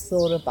worst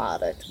thought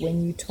about it,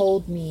 when you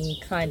told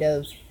me kind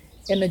of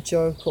in a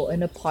joke or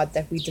in a pod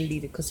that we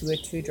deleted because we were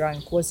too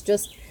drunk, was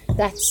just,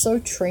 that's so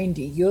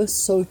trendy. You're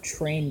so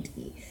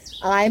trendy.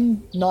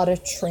 I'm not a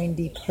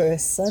trendy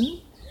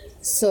person.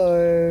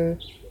 So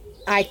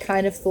I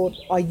kind of thought,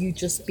 are you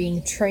just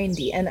being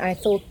trendy? And I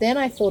thought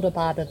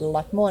about it a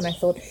lot more. And I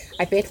thought,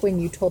 I bet when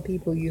you told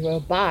people you were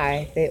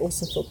bi, they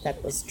also thought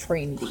that was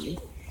trendy.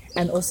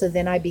 And also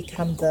then I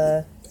become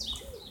the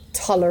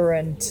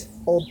tolerant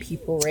old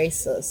people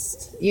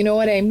racist. You know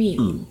what I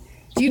mean?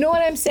 Do you know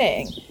what I'm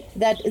saying?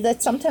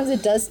 That sometimes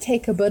it does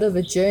take a bit of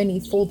a journey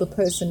for the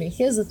person who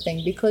hears a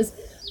thing, because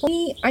for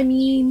me, I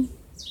mean,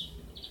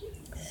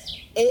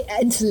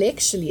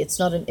 Intellectually, it's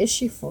not an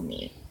issue for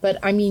me. But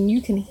I mean,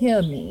 you can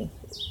hear me,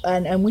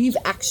 and we've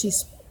actually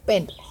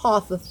spent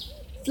half a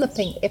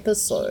flipping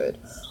episode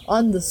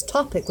on this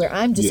topic where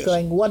I'm just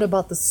going, what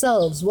about the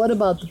selves? What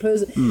about the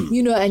person?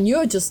 You know, and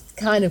you're just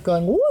kind of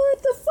going,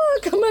 what the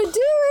fuck am I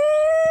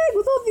doing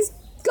with all these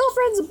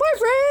girlfriends and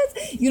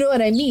boyfriends? You know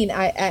what I mean?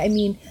 I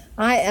mean,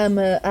 I'm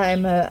a,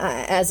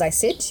 as I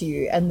said to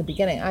you in the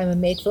beginning, I'm a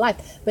mate for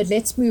life. But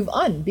let's move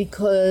on,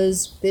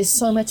 because there's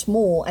so much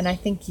more. And I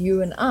think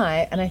you and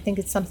I think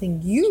it's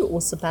something you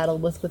also battle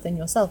with within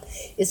yourself,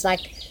 is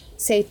like,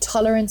 say,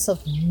 tolerance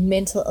of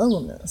mental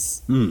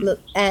illness.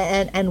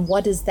 And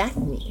what does that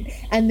mean?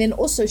 And then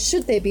also,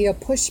 should there be a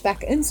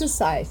pushback in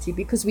society?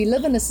 Because we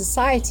live in a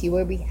society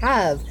where we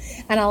have,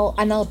 and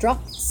I'll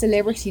drop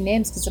celebrity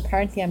names because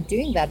apparently I'm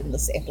doing that in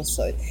this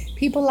episode.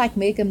 People like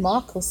Meghan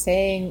Markle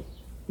saying,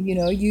 you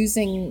know,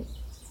 using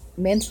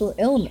mental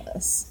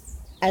illness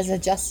as a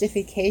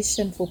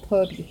justification for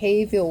poor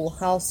behavior or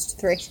how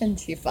threatened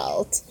she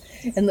felt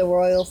in the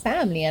royal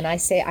family. And I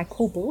say, I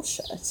call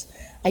bullshit.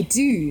 I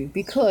do,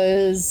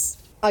 because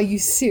are you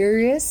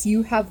serious?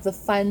 You have the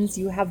funds,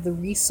 you have the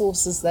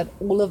resources that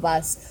all of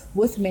us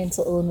with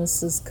mental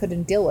illnesses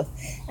couldn't deal with.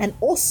 And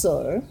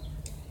also,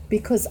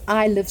 because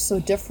I live so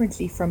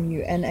differently from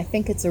you, and I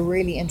think it's a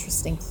really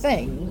interesting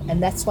thing,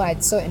 and that's why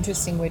it's so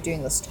interesting we're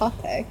doing this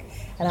topic,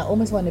 and I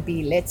almost want to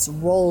be, let's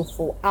roll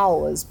for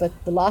hours, but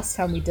the last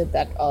time we did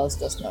that, I was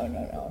just,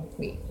 no,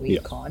 we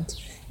can't.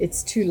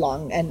 It's too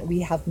long, and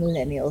we have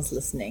millennials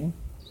listening.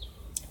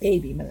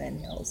 Baby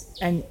millennials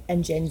and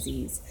Gen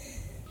Zs.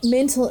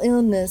 Mental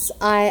illness,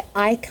 I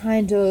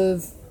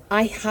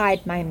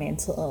hide my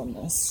mental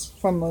illness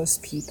from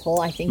most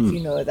people. I think you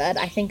know that.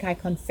 I think I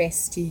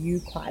confess to you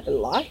quite a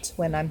lot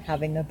when I'm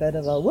having a bit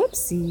of a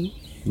whoopsie.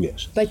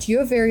 Yes. But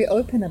you're very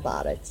open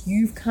about it.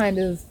 You've kind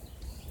of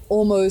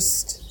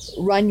almost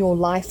run your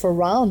life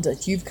around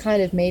it. You've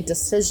kind of made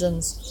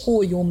decisions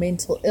for your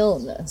mental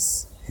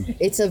illness.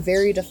 It's a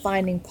very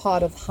defining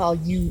part of how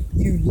you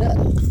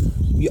live.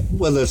 Yeah,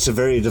 well, it's a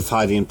very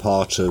defining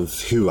part of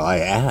who I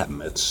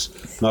am.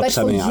 It's not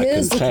something I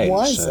can change. It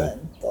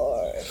wasn't,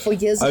 though. For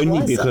years, only it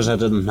wasn't. because I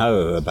didn't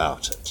know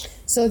about it.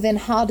 So then,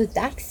 how did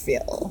that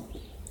feel?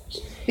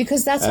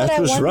 Because that's what I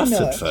want to know. It was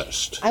rough at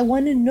first. I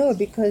want to know,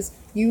 because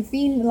you've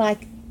been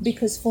like,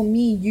 because for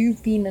me,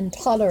 you've been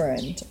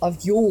intolerant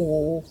of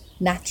your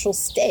natural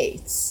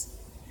states.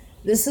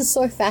 This is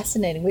so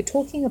fascinating. We're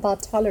talking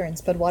about tolerance,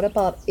 but what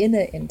about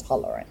inner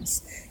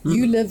intolerance?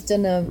 You lived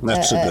in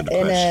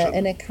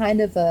a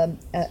kind of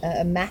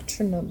a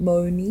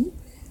matrimony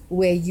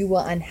where you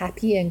were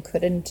unhappy and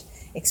couldn't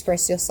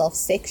express yourself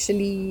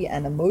sexually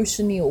and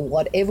emotionally, or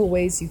whatever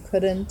ways you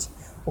couldn't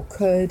or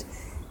could.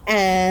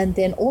 And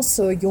then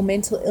also your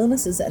mental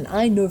illnesses, and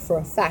I know for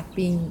a fact,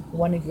 being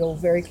one of your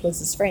very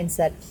closest friends,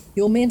 that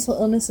your mental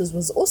illnesses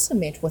was also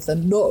met with a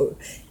no.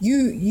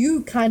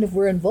 You kind of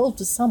were involved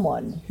with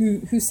someone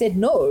who said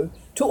no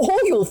to all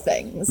your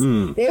things.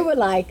 They were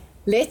like,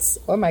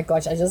 oh my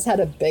gosh, I just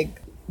had a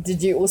big,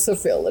 did you also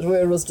feel it,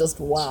 where it was just,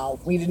 wow,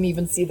 we didn't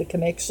even see the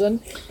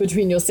connection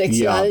between your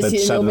sexuality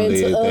and your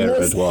mental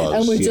illness.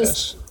 And we're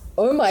just,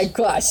 oh my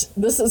gosh,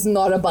 this is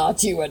not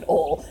about you at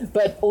all.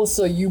 But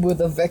also you were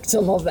the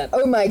victim of that.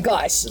 Oh my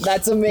gosh,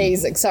 that's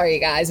amazing. Sorry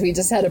guys, we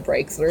just had a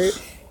breakthrough.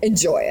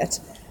 Enjoy it.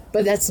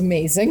 But that's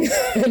amazing.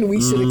 And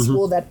we should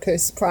explore that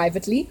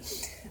privately.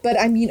 But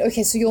I mean,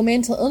 okay, so your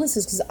mental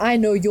illnesses, because I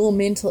know your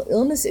mental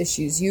illness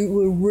issues, you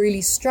were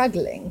really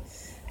struggling.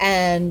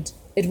 And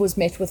it was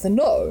met with a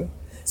no.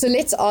 So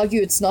let's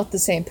argue it's not the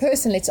same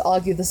person. Let's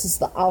argue this is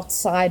the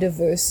outsider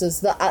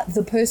versus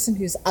the person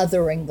who's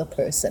othering the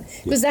person.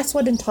 Because that's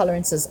what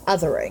intolerance is,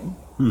 othering.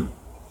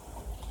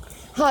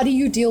 How do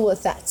you deal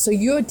with that? So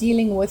you're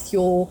dealing with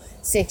your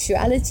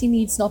sexuality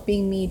needs not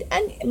being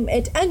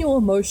met, and your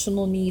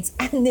emotional needs,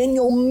 and then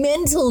your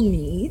mental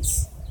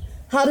needs.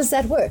 How does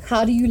that work?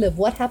 How do you live?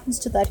 What happens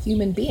to that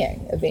human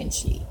being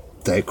eventually?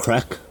 They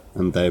crack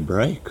and they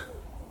break.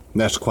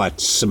 That's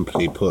quite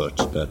simply put,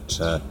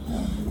 but...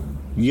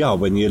 yeah,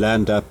 when you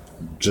land up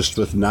just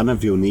with none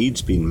of your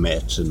needs being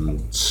met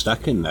and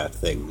stuck in that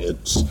thing,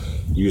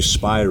 you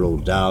spiral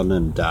down,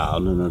 and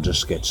it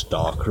just gets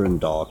darker and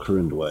darker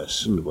and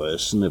worse,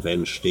 and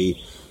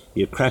eventually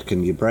you crack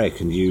and you break,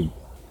 and it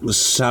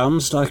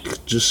sounds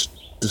like just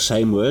the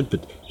same word,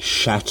 but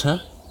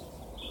shatter,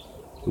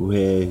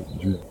 where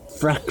you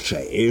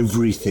fracture,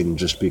 everything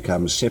just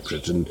becomes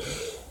separate, and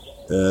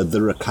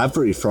the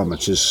recovery from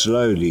it is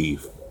slowly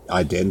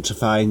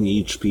identifying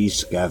each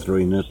piece,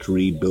 gathering it,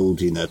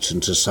 rebuilding it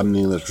into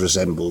something that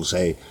resembles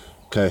a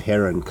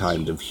coherent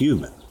kind of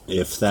human.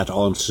 If that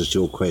answers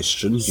your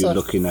question, you're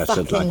looking at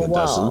it like it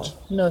doesn't.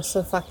 No,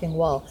 so fucking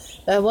well.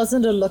 There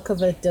wasn't a look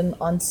of it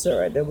didn't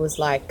answer it. It was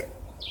like,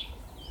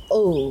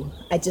 oh,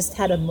 I just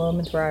had a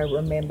moment where I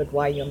remembered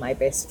why you're my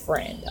best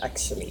friend,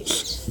 actually.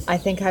 I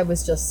think I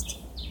was just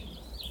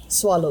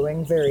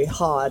swallowing very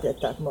hard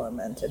at that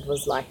moment. It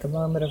was like a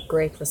moment of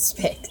great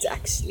respect,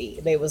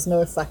 actually. There was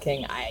no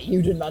fucking,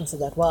 you didn't answer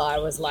that well. I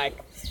was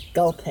like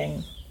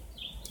gulping.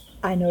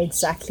 I know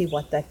exactly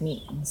what that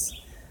means.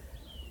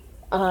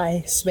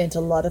 I spent a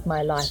lot of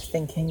my life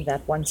thinking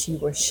that once you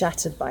were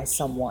shattered by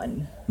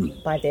someone,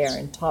 by their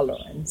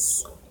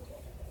intolerance,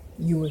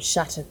 you were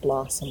shattered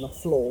glass on the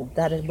floor,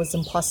 that it was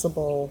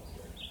impossible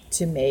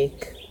to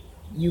make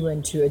you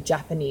into a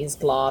Japanese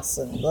glass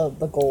and the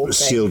gold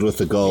Sealed thing. with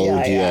the gold,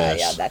 yes.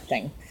 Yeah, that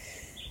thing.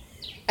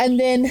 And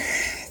then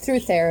through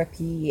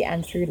therapy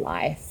and through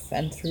life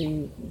and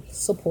through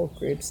support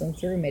groups and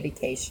through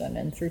medication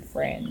and through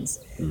friends,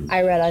 I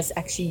realized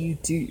actually you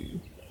do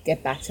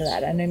get back to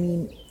that. And I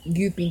mean,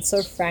 you've been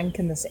so frank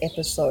in this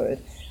episode.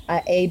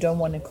 I, A, don't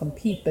want to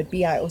compete, but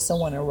B, I also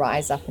want to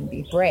rise up and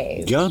be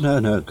brave. Yeah, no,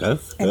 go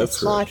And go it's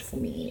for hard it. for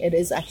me. It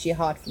is actually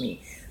hard for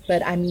me.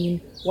 But I mean,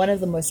 one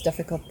of the most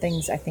difficult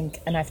things I think,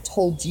 and I've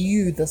told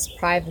you this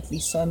privately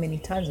so many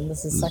times, and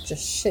this is such a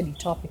shitty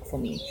topic for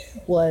me,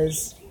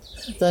 was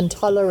the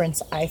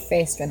intolerance I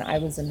faced when I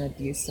was in an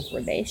abusive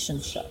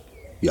relationship,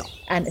 Yeah.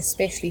 and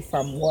especially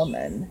from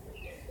women.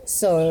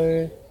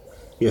 So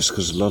Yes,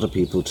 because a lot of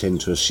people tend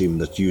to assume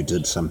that you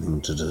did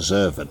something to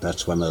deserve it.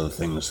 That's one of the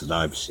things that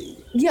I've seen.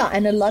 yeah,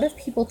 and a lot of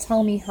people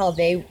tell me how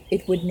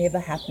it would never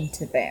happen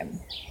to them.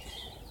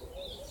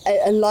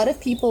 A lot of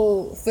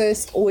people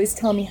first always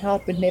tell me how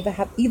it would never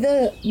happen.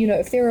 Either, you know,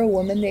 if they're a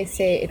woman, they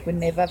say it would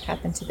never have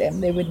happened to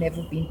them. They would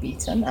never have been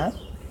beaten up.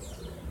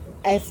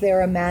 If they're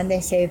a man, they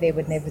say they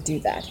would never do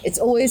that. It's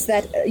always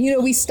that, you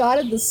know, we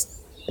started this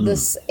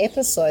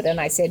episode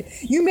and I said,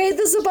 you made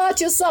this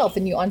about yourself,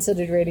 and you answered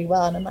it really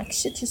well. And I'm like,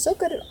 shit, you're so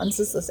good at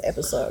answers this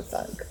episode,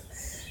 Funk.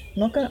 I'm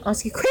not going to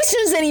ask you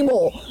questions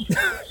anymore.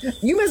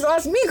 You must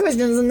ask me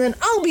questions and then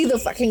I'll be the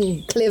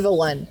fucking clever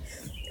one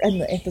in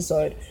the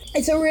episode.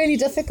 It's a really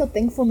difficult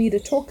thing for me to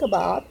talk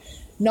about,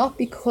 not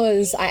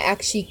because I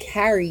actually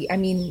carry, I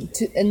mean,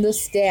 in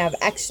this day,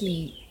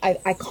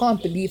 I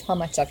can't believe how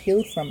much I've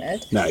healed from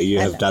it. No, you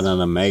have done an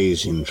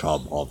amazing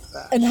job of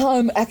that. And how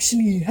I'm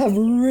actually have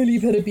really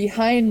put it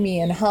behind me,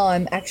 and how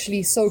I'm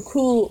actually so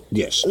cool,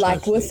 Yes, like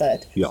totally. with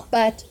it. Yeah.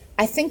 But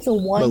I think the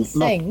one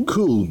thing. Not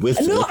cool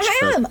with it. No, I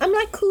but- am. I'm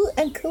like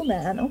cool,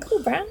 man. I'm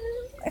cool, Brown.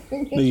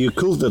 No, you're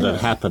cool that it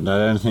happened. I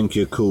don't think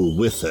you're cool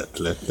with it.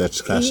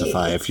 Let's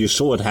classify. If you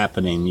saw it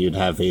happening, you'd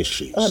have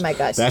issues. Oh my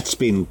gosh. That's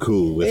been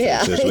cool with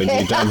Yeah. it, is when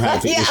you don't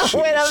have yeah, issues.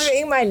 when I'm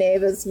seeing my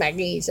neighbors smacking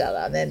each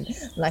other, then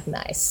I'm like,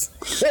 nice.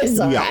 It's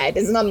alright.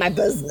 It's not my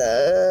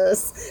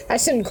business. I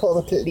shouldn't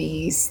call the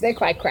police. They're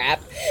quite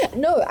crap.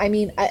 No, I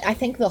mean, I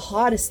think the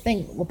hardest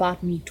thing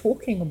about me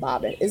talking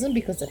about it isn't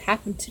because it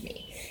happened to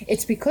me.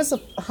 It's because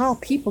of how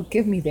people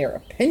give me their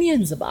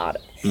opinions about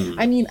it.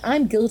 I mean,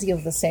 I'm guilty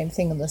of the same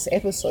thing in this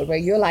episode where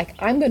you're like,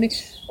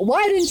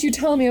 why didn't you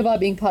tell me about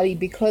being poly?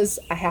 Because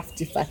I have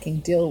to fucking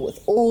deal with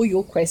all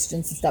your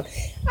questions and stuff.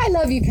 I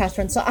love you,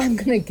 Catherine, so I'm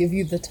going to give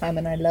you the time,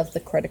 and I love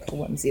the Critical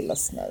Whimsy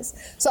listeners.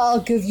 So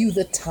I'll give you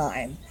the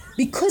time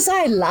because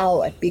I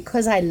allow it,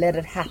 because I let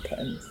it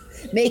happen.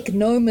 Make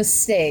no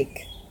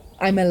mistake,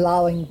 I'm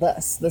allowing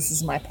this. This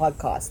is my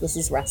podcast. This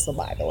is Russell,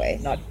 by the way,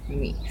 not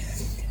me.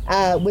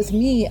 With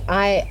me,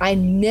 I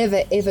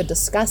never ever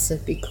discuss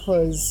it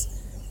because,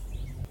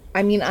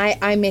 I mean,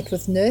 I met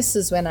with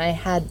nurses when I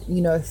had,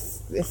 you know,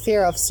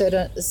 fear of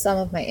some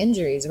of my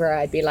injuries, where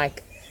I'd be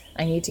like,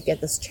 I need to get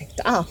this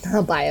checked out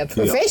by a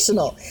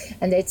professional. Yeah.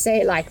 And they'd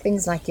say like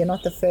things like, you're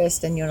not the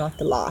first and you're not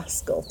the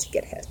last girl to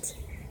get hit.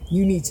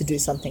 You need to do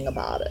something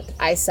about it.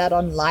 I sat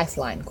on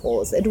Lifeline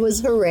calls. It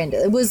was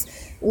horrendous. It was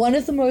one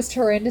of the most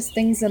horrendous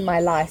things in my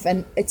life.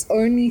 And it's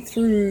only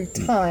through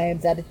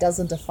time that it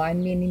doesn't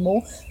define me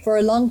anymore. For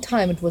a long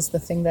time, it was the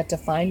thing that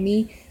defined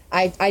me.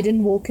 I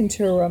didn't walk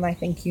into a room, I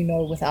think, you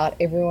know, without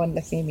everyone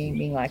looking at me and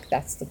being like,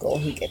 that's the girl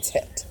who gets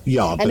hit.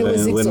 Yeah, but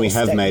when we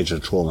have exhausting. major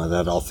trauma,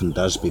 that often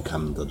does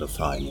become the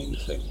defining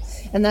thing.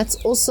 And that's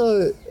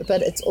also,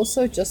 but it's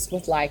also just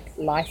with like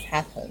life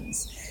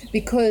happens.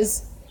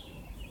 Because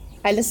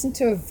I listened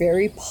to a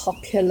very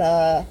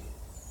popular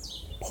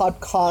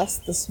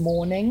podcast this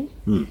morning,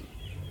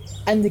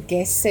 and the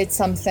guest said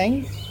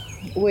something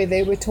where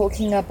they were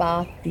talking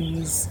about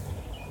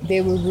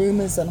there were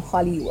rumors in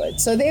Hollywood.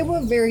 So they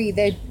were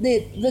the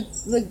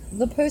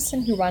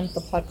person who runs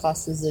the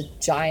podcast is a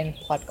giant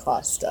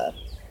podcaster,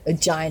 a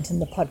giant in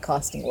the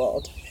podcasting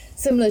world,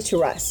 similar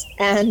to us.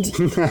 And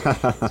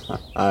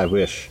I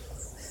wish.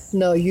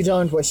 no, you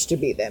don't wish to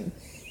be them.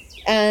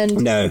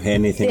 And no,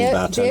 anything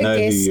about I know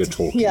who you're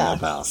talking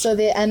about. So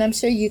and I'm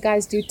sure you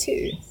guys do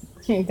too.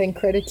 Think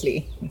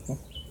critically,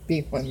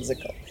 be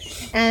whimsical.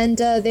 And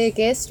their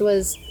guest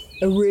was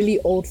a really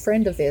old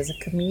friend of theirs, a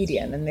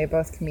comedian, and they're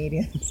both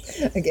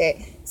comedians.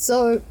 Okay,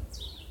 so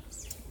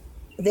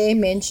they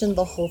mentioned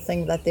the whole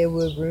thing that there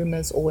were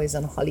rumors always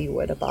in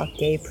Hollywood about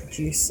gay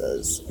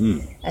producers,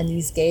 and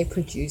these gay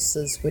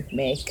producers would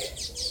make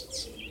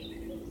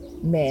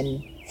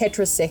men,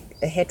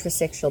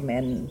 heterosexual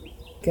men,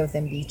 give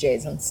them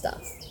BJs and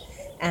stuff.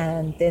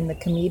 And then the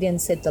comedian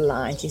said the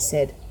line, she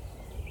said,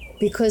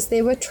 because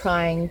they were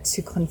trying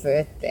to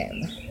convert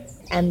them.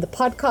 And the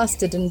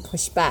podcaster didn't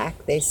push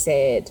back. They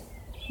said,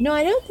 no,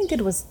 I don't think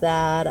it was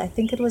that. I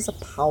think it was a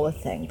power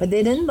thing. But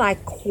they didn't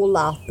like call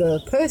out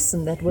the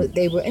person that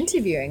they were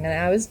interviewing. And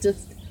I was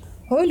just,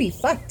 Holy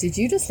fuck, did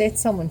you just let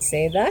someone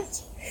say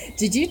that?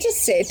 Did you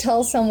just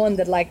tell someone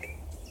that, like,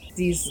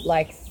 these,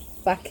 like,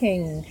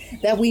 fucking,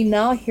 that we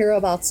now hear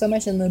about so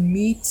much in the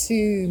Me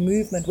Too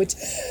movement, which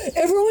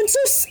everyone's so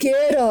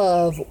scared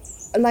of.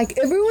 Like,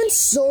 everyone's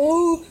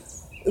so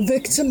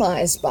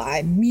victimized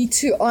by Me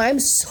Too. Oh, I'm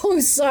so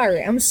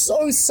sorry. I'm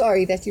so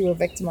sorry that you were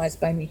victimized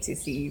by Me Too.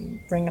 See,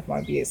 you bring up my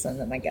abuse and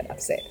then I get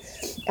upset.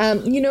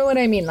 You know what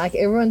I mean? Like,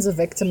 everyone's a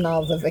victim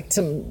now of the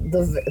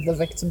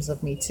victims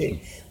of Me Too.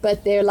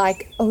 But they're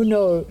like, oh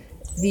no,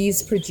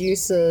 these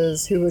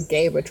producers who were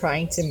gay were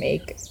trying to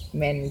make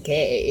men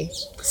gay.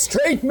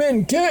 Straight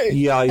men gay!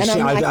 Yeah, you and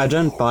see, like, I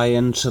don't buy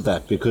into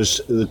that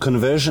because the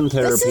conversion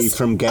therapy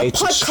from gay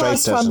to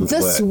straight doesn't work.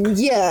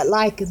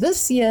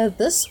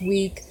 This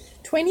week,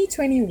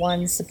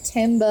 2021,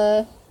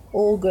 September,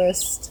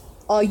 August,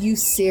 are you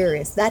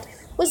serious? That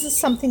was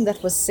something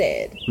that was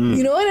said.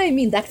 You know what I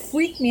mean? That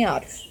freaked me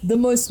out. The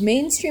most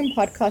mainstream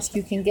podcast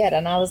you can get.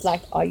 And I was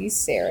like, are you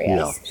serious?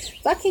 Yeah.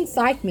 Fucking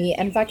fight me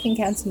and fucking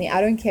cancel me. I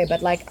don't care.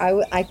 But like,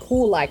 I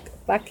call like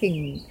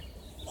fucking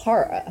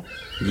horror.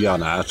 Yeah,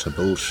 no, that's a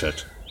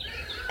bullshit.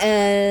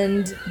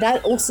 And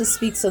that also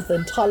speaks of the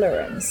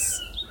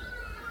intolerance.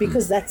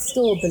 Because that's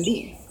still a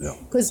belief. Yeah.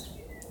 Because,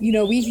 you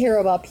know, we hear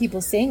about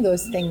people saying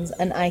those things,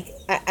 and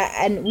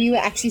and we were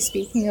actually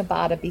speaking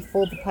about it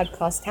before the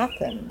podcast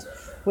happened,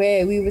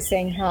 where we were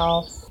saying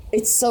how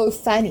it's so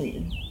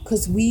funny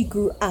because we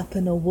grew up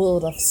in a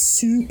world of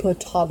super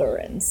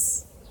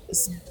tolerance.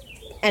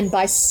 And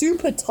by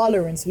super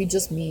tolerance, we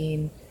just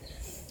mean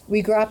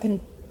we grew up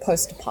in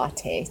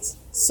post-apartheid.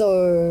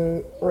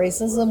 So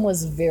racism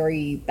was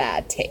very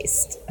bad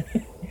taste.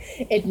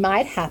 It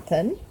might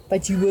happen,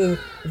 but you were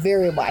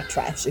very white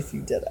trash if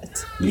you did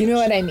it. You know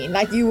what I mean?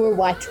 Like, you were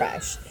white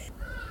trash.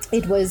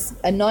 It was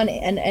a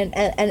and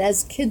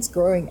as kids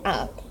growing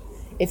up,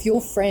 if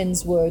your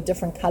friends were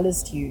different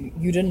colors to you,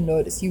 you didn't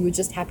notice. You were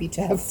just happy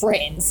to have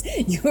friends.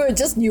 You were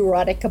just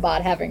neurotic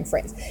about having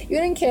friends. You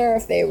didn't care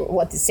if they were,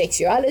 what the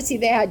sexuality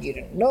they had. You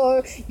didn't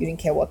know. You didn't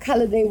care what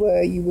color they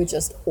were. You were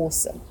just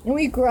awesome. And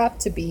we grew up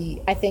to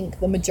be, I think,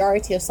 the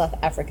majority of South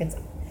Africans.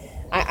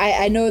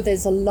 I know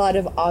there's a lot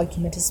of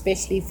argument,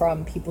 especially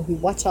from people who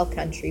watch our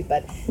country,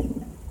 but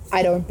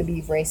I don't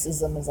believe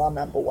racism is our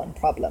number one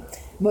problem.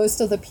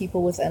 Most of the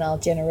people within our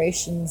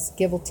generations,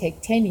 give or take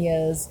 10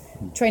 years,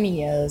 20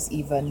 years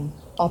even,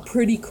 are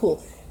pretty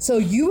cool. So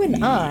you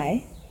and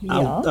I...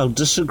 I'll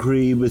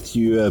disagree with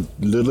you a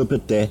little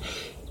bit there.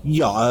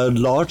 Yeah,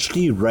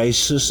 largely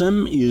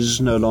racism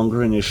is no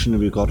longer an issue, and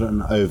we've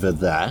gotten over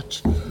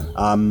that.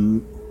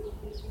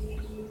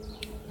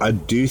 I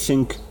do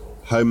think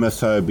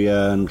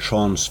homophobia and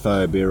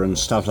transphobia and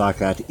stuff like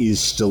that is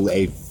still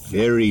a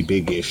very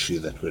big issue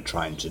that we're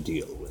trying to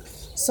deal with.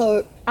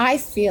 So I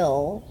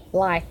feel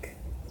like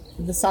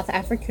the South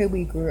Africa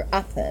we grew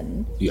up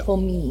in, for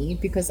me,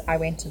 because I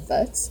went to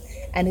Wits,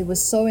 and it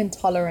was so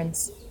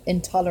intolerant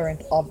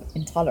of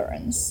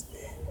intolerance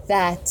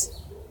that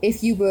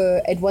if you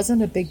were, it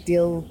wasn't a big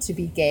deal to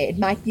be gay. It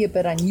might be a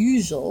bit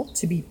unusual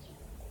to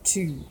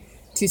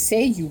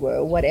say you were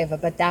or whatever,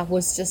 but that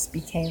was just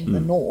became the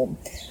norm.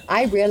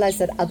 I realized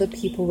that other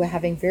people were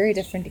having very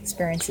different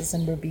experiences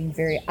and were being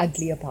very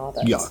ugly about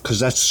it. Yeah, because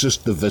that's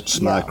just the Wits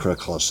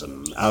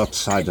microcosm.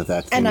 Outside of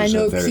that, and I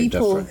know very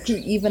people different. who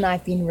even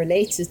I've been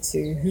related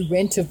to who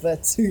went to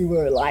Wits who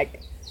were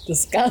like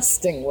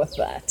disgusting with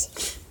that.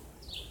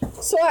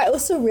 So I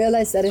also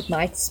realized that it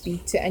might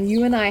speak to, and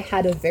you and I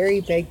had a very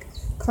big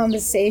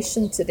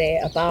conversation today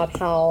about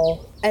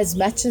how, as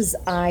much as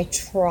I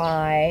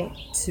try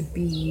to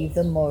be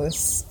the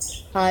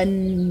most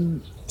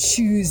unchoosy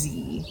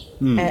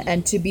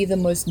and to be the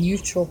most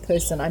neutral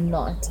person, I'm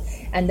not.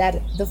 And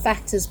that the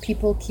fact is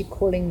people keep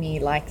calling me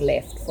like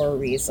left for a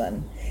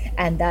reason.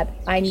 And that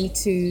I need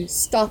to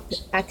stop.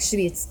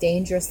 Actually, it's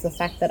dangerous, the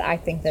fact that I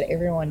think that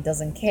everyone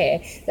doesn't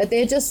care. That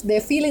their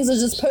feelings are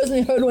just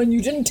personally hurt when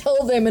you didn't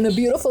tell them in a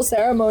beautiful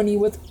ceremony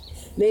with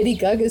Lady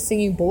Gaga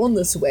singing Born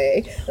This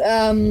Way,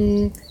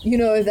 you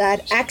know,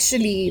 that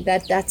actually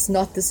that's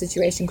not the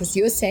situation, because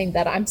you're saying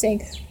that, I'm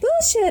saying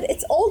bullshit,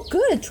 it's all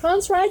good.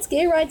 Trans rights,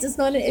 gay rights is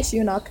not an issue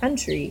in our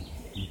country.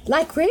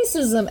 Like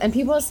racism, and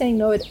people are saying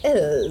no, it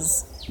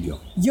is. Yeah.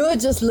 You're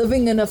just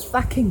living in a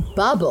fucking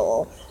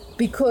bubble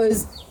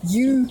because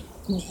you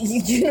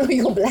know,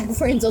 your black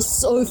friends are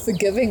so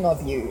forgiving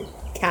of you,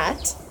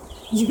 Kat.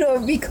 You know,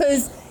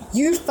 because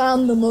you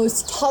found the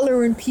most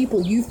tolerant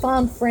people. You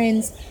found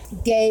friends,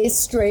 gay,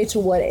 straight,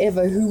 or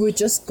whatever, who were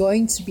just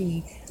going to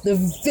be the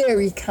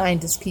very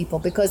kindest people,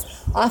 because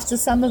after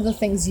some of the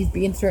things you've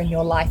been through in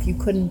your life, you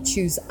couldn't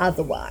choose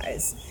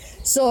otherwise.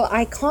 So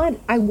I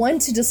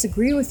want to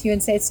disagree with you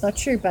and say it's not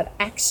true, but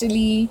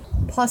actually,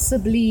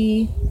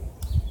 possibly,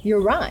 you're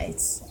right.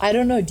 I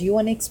don't know. Do you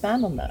want to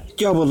expand on that?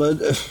 Yeah, well,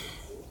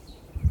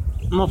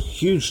 not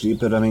hugely,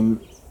 but I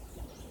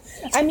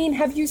mean,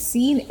 have you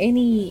seen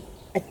any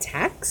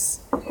attacks?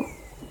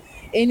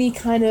 Any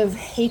kind of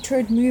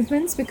hatred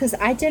movements? Because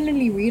I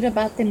generally read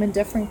about them in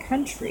different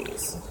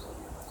countries.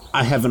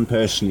 I haven't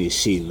personally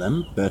seen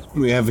them, but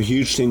we have a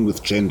huge thing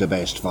with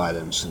gender-based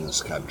violence in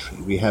this country.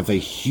 We have a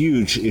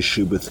huge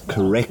issue with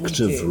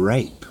corrective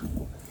rape.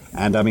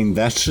 And I mean,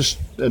 that's just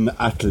an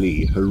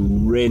utterly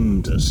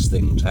horrendous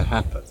thing to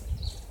happen.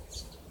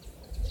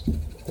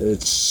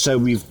 So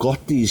we've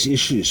got these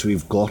issues,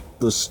 we've got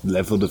this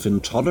level of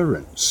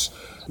intolerance,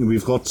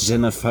 we've got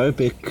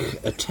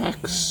xenophobic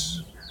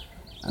attacks,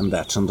 and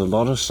a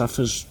lot of stuff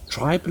is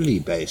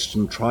tribally based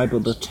and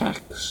tribal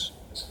attacks.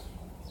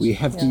 We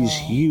have these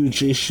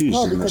huge issues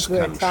in this country. Because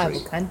we're a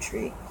tribal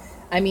country.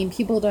 I mean,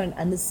 people don't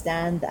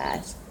understand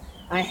that.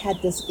 I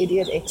had this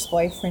idiot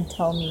ex-boyfriend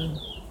tell me,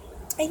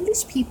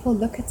 English people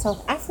look at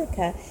South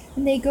Africa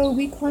and they go,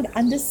 we can't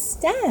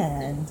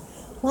understand.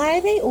 Why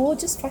are they all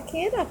just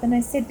fucking it up? And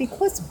I said,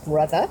 because,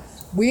 brother,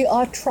 we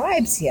are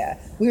tribes here.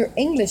 We're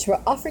English, we're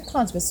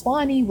Afrikaans, we're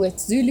Swani, we're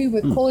Zulu,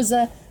 we're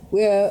Xhosa,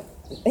 we're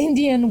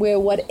Indian, we're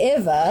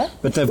whatever.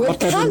 But they've got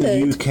that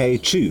in the UK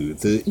too.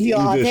 The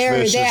English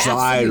versus the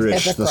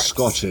Irish, the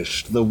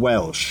Scottish, the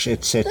Welsh,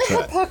 etc.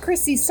 The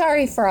hypocrisy,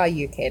 sorry for our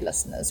UK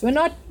listeners. We're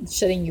not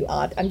shitting you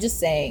out. I'm just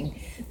saying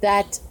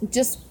that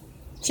just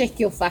check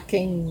your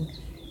fucking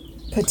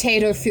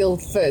potato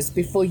field first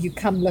before you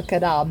come look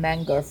at our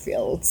mango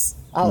fields,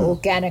 our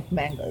organic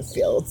mango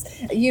fields.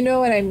 You know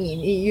what I mean?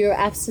 You're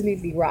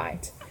absolutely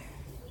right.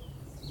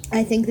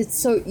 I think it's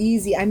so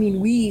easy. I mean,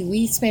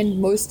 we spend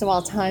most of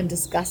our time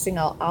discussing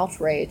our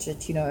outrage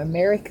at,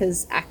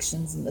 America's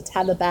actions and the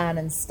Taliban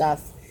and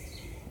stuff,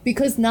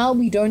 because now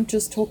we don't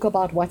just talk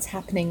about what's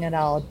happening at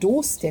our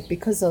doorstep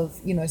because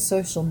of,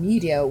 social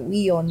media.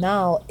 We are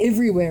now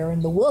everywhere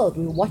in the world.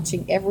 We're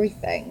watching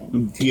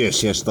everything.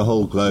 Yes, the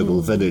whole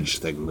global village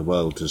thing. The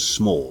world is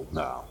small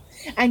now.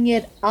 And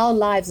yet our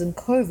lives in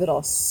COVID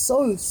are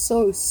so,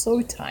 so,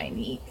 so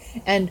tiny.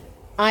 And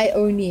I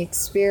only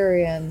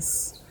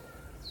experience...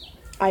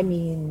 I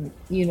mean,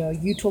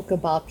 you talk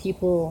about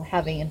people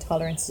having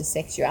intolerance to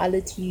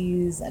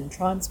sexualities and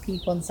trans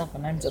people and stuff,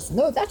 and I'm just,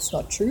 no, that's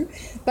not true.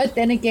 But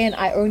then again,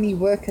 I only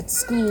work at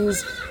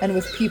schools and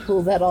with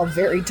people that are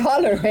very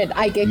tolerant.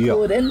 I get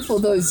called in for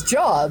those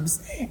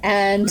jobs.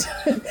 And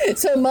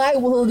so my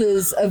world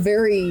is a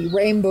very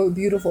rainbow,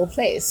 beautiful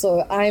place.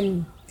 So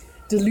I'm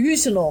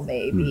delusional,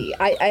 maybe.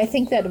 I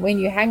think that when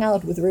you hang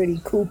out with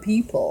really cool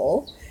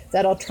people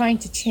that are trying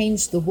to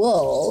change the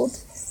world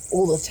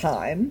all the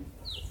time,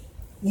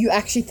 you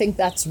actually think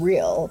that's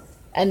real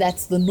and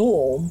that's the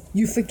norm.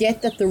 You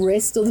forget that the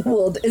rest of the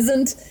world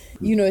isn't,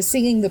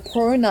 singing the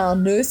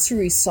pronoun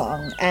nursery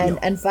song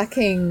and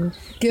fucking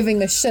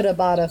giving a shit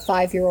about a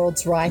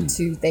 5-year-old's right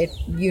to their,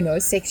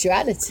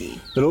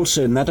 sexuality. But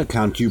also in that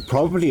account, you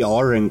probably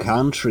are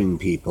encountering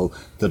people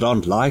that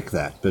aren't like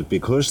that, but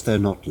because they're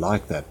not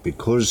like that,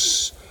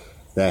 because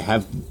they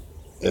have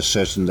a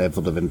certain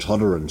level of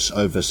intolerance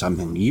over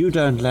something, you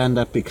don't end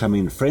up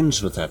becoming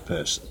friends with that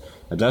person.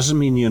 It doesn't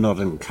mean you're not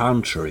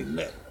encountering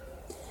them.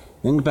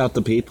 Think about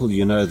the people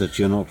that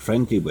you're not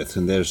friendly with,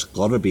 and there's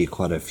got to be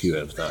quite a few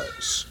of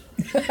those.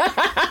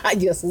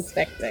 You're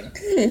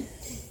suspecting.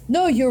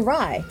 No, you're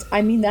right.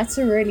 I mean, that's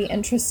a really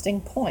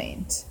interesting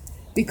point.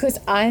 Because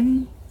I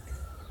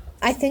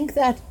think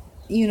that,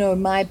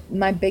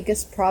 my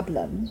biggest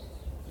problem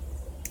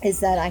is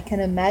that I can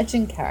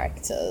imagine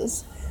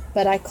characters,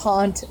 but I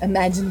can't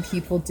imagine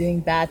people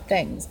doing bad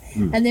things.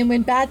 And then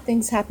when bad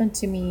things happen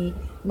to me,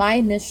 my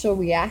initial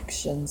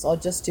reactions are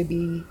just to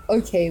be,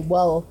 okay,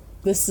 well,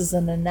 this is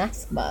an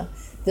anathema.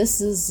 This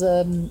is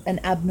an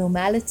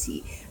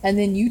abnormality. And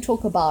then you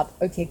talk about,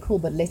 okay, cool,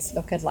 but let's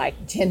look at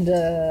like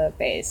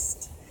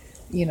gender-based,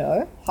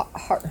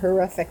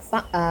 horrific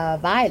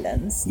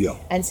violence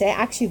and say,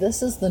 actually,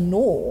 this is the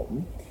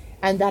norm.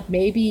 And that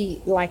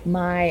maybe like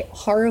my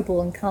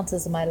horrible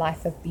encounters in my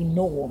life have been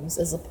norms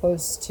as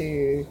opposed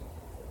to,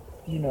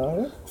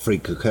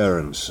 freak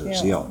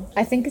occurrences,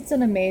 I think it's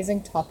an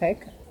amazing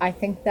topic. I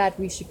think that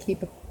we should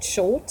keep it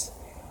short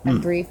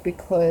and brief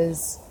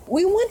because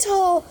we want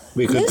our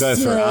We could go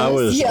for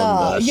hours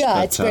on this.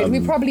 Yeah, it's great. We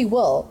probably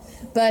will.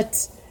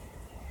 But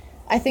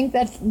I think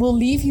that we'll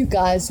leave you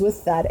guys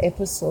with that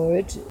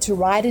episode to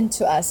write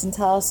into us and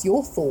tell us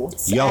your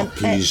thoughts. Yeah,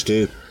 please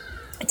do.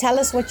 Tell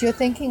us what you're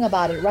thinking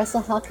about it.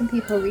 Russell, how can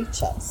people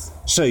reach us?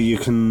 So you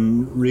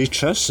can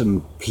reach us,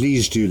 and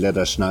please do let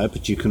us know,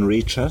 but you can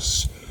reach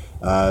us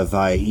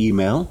via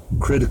email,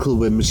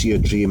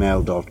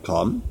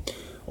 criticalwhimsy@gmail.com,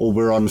 or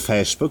we're on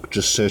Facebook.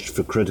 Just search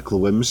for Critical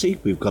Whimsy.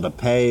 We've got a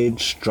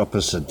page. Drop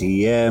us a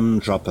DM,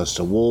 drop us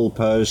a wall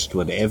post,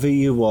 whatever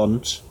you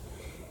want.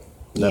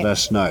 Let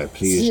us know,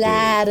 please.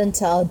 Slide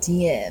into our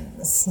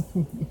DMs.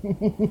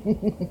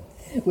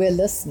 We're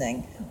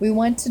listening. We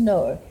want to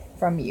know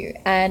from you.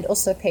 And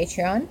also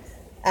Patreon.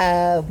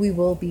 We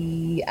will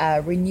be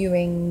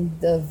renewing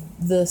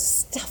the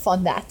stuff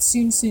on that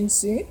soon.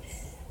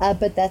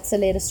 But that's a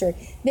later story.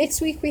 Next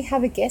week we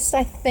have a guest,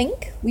 I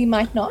think. We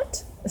might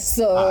not.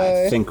 So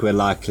I think we're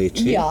likely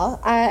to. Yeah,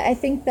 I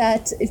think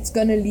that it's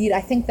going to lead.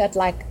 I think that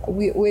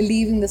we're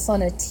leaving this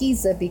on a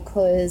teaser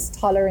because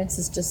tolerance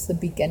is just the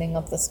beginning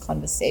of this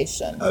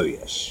conversation. Oh,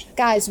 yes.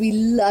 Guys, we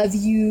love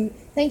you.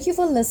 Thank you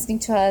for listening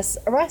to us.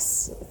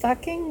 Russ,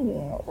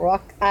 fucking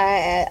rock.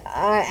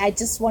 I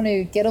just want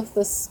to get off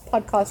this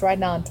podcast right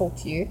now and talk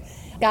to you.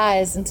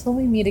 Guys, until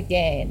we meet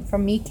again,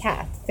 from me,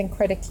 Kat, think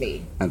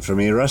critically. And from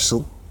me,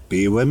 Russell,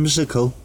 be whimsical.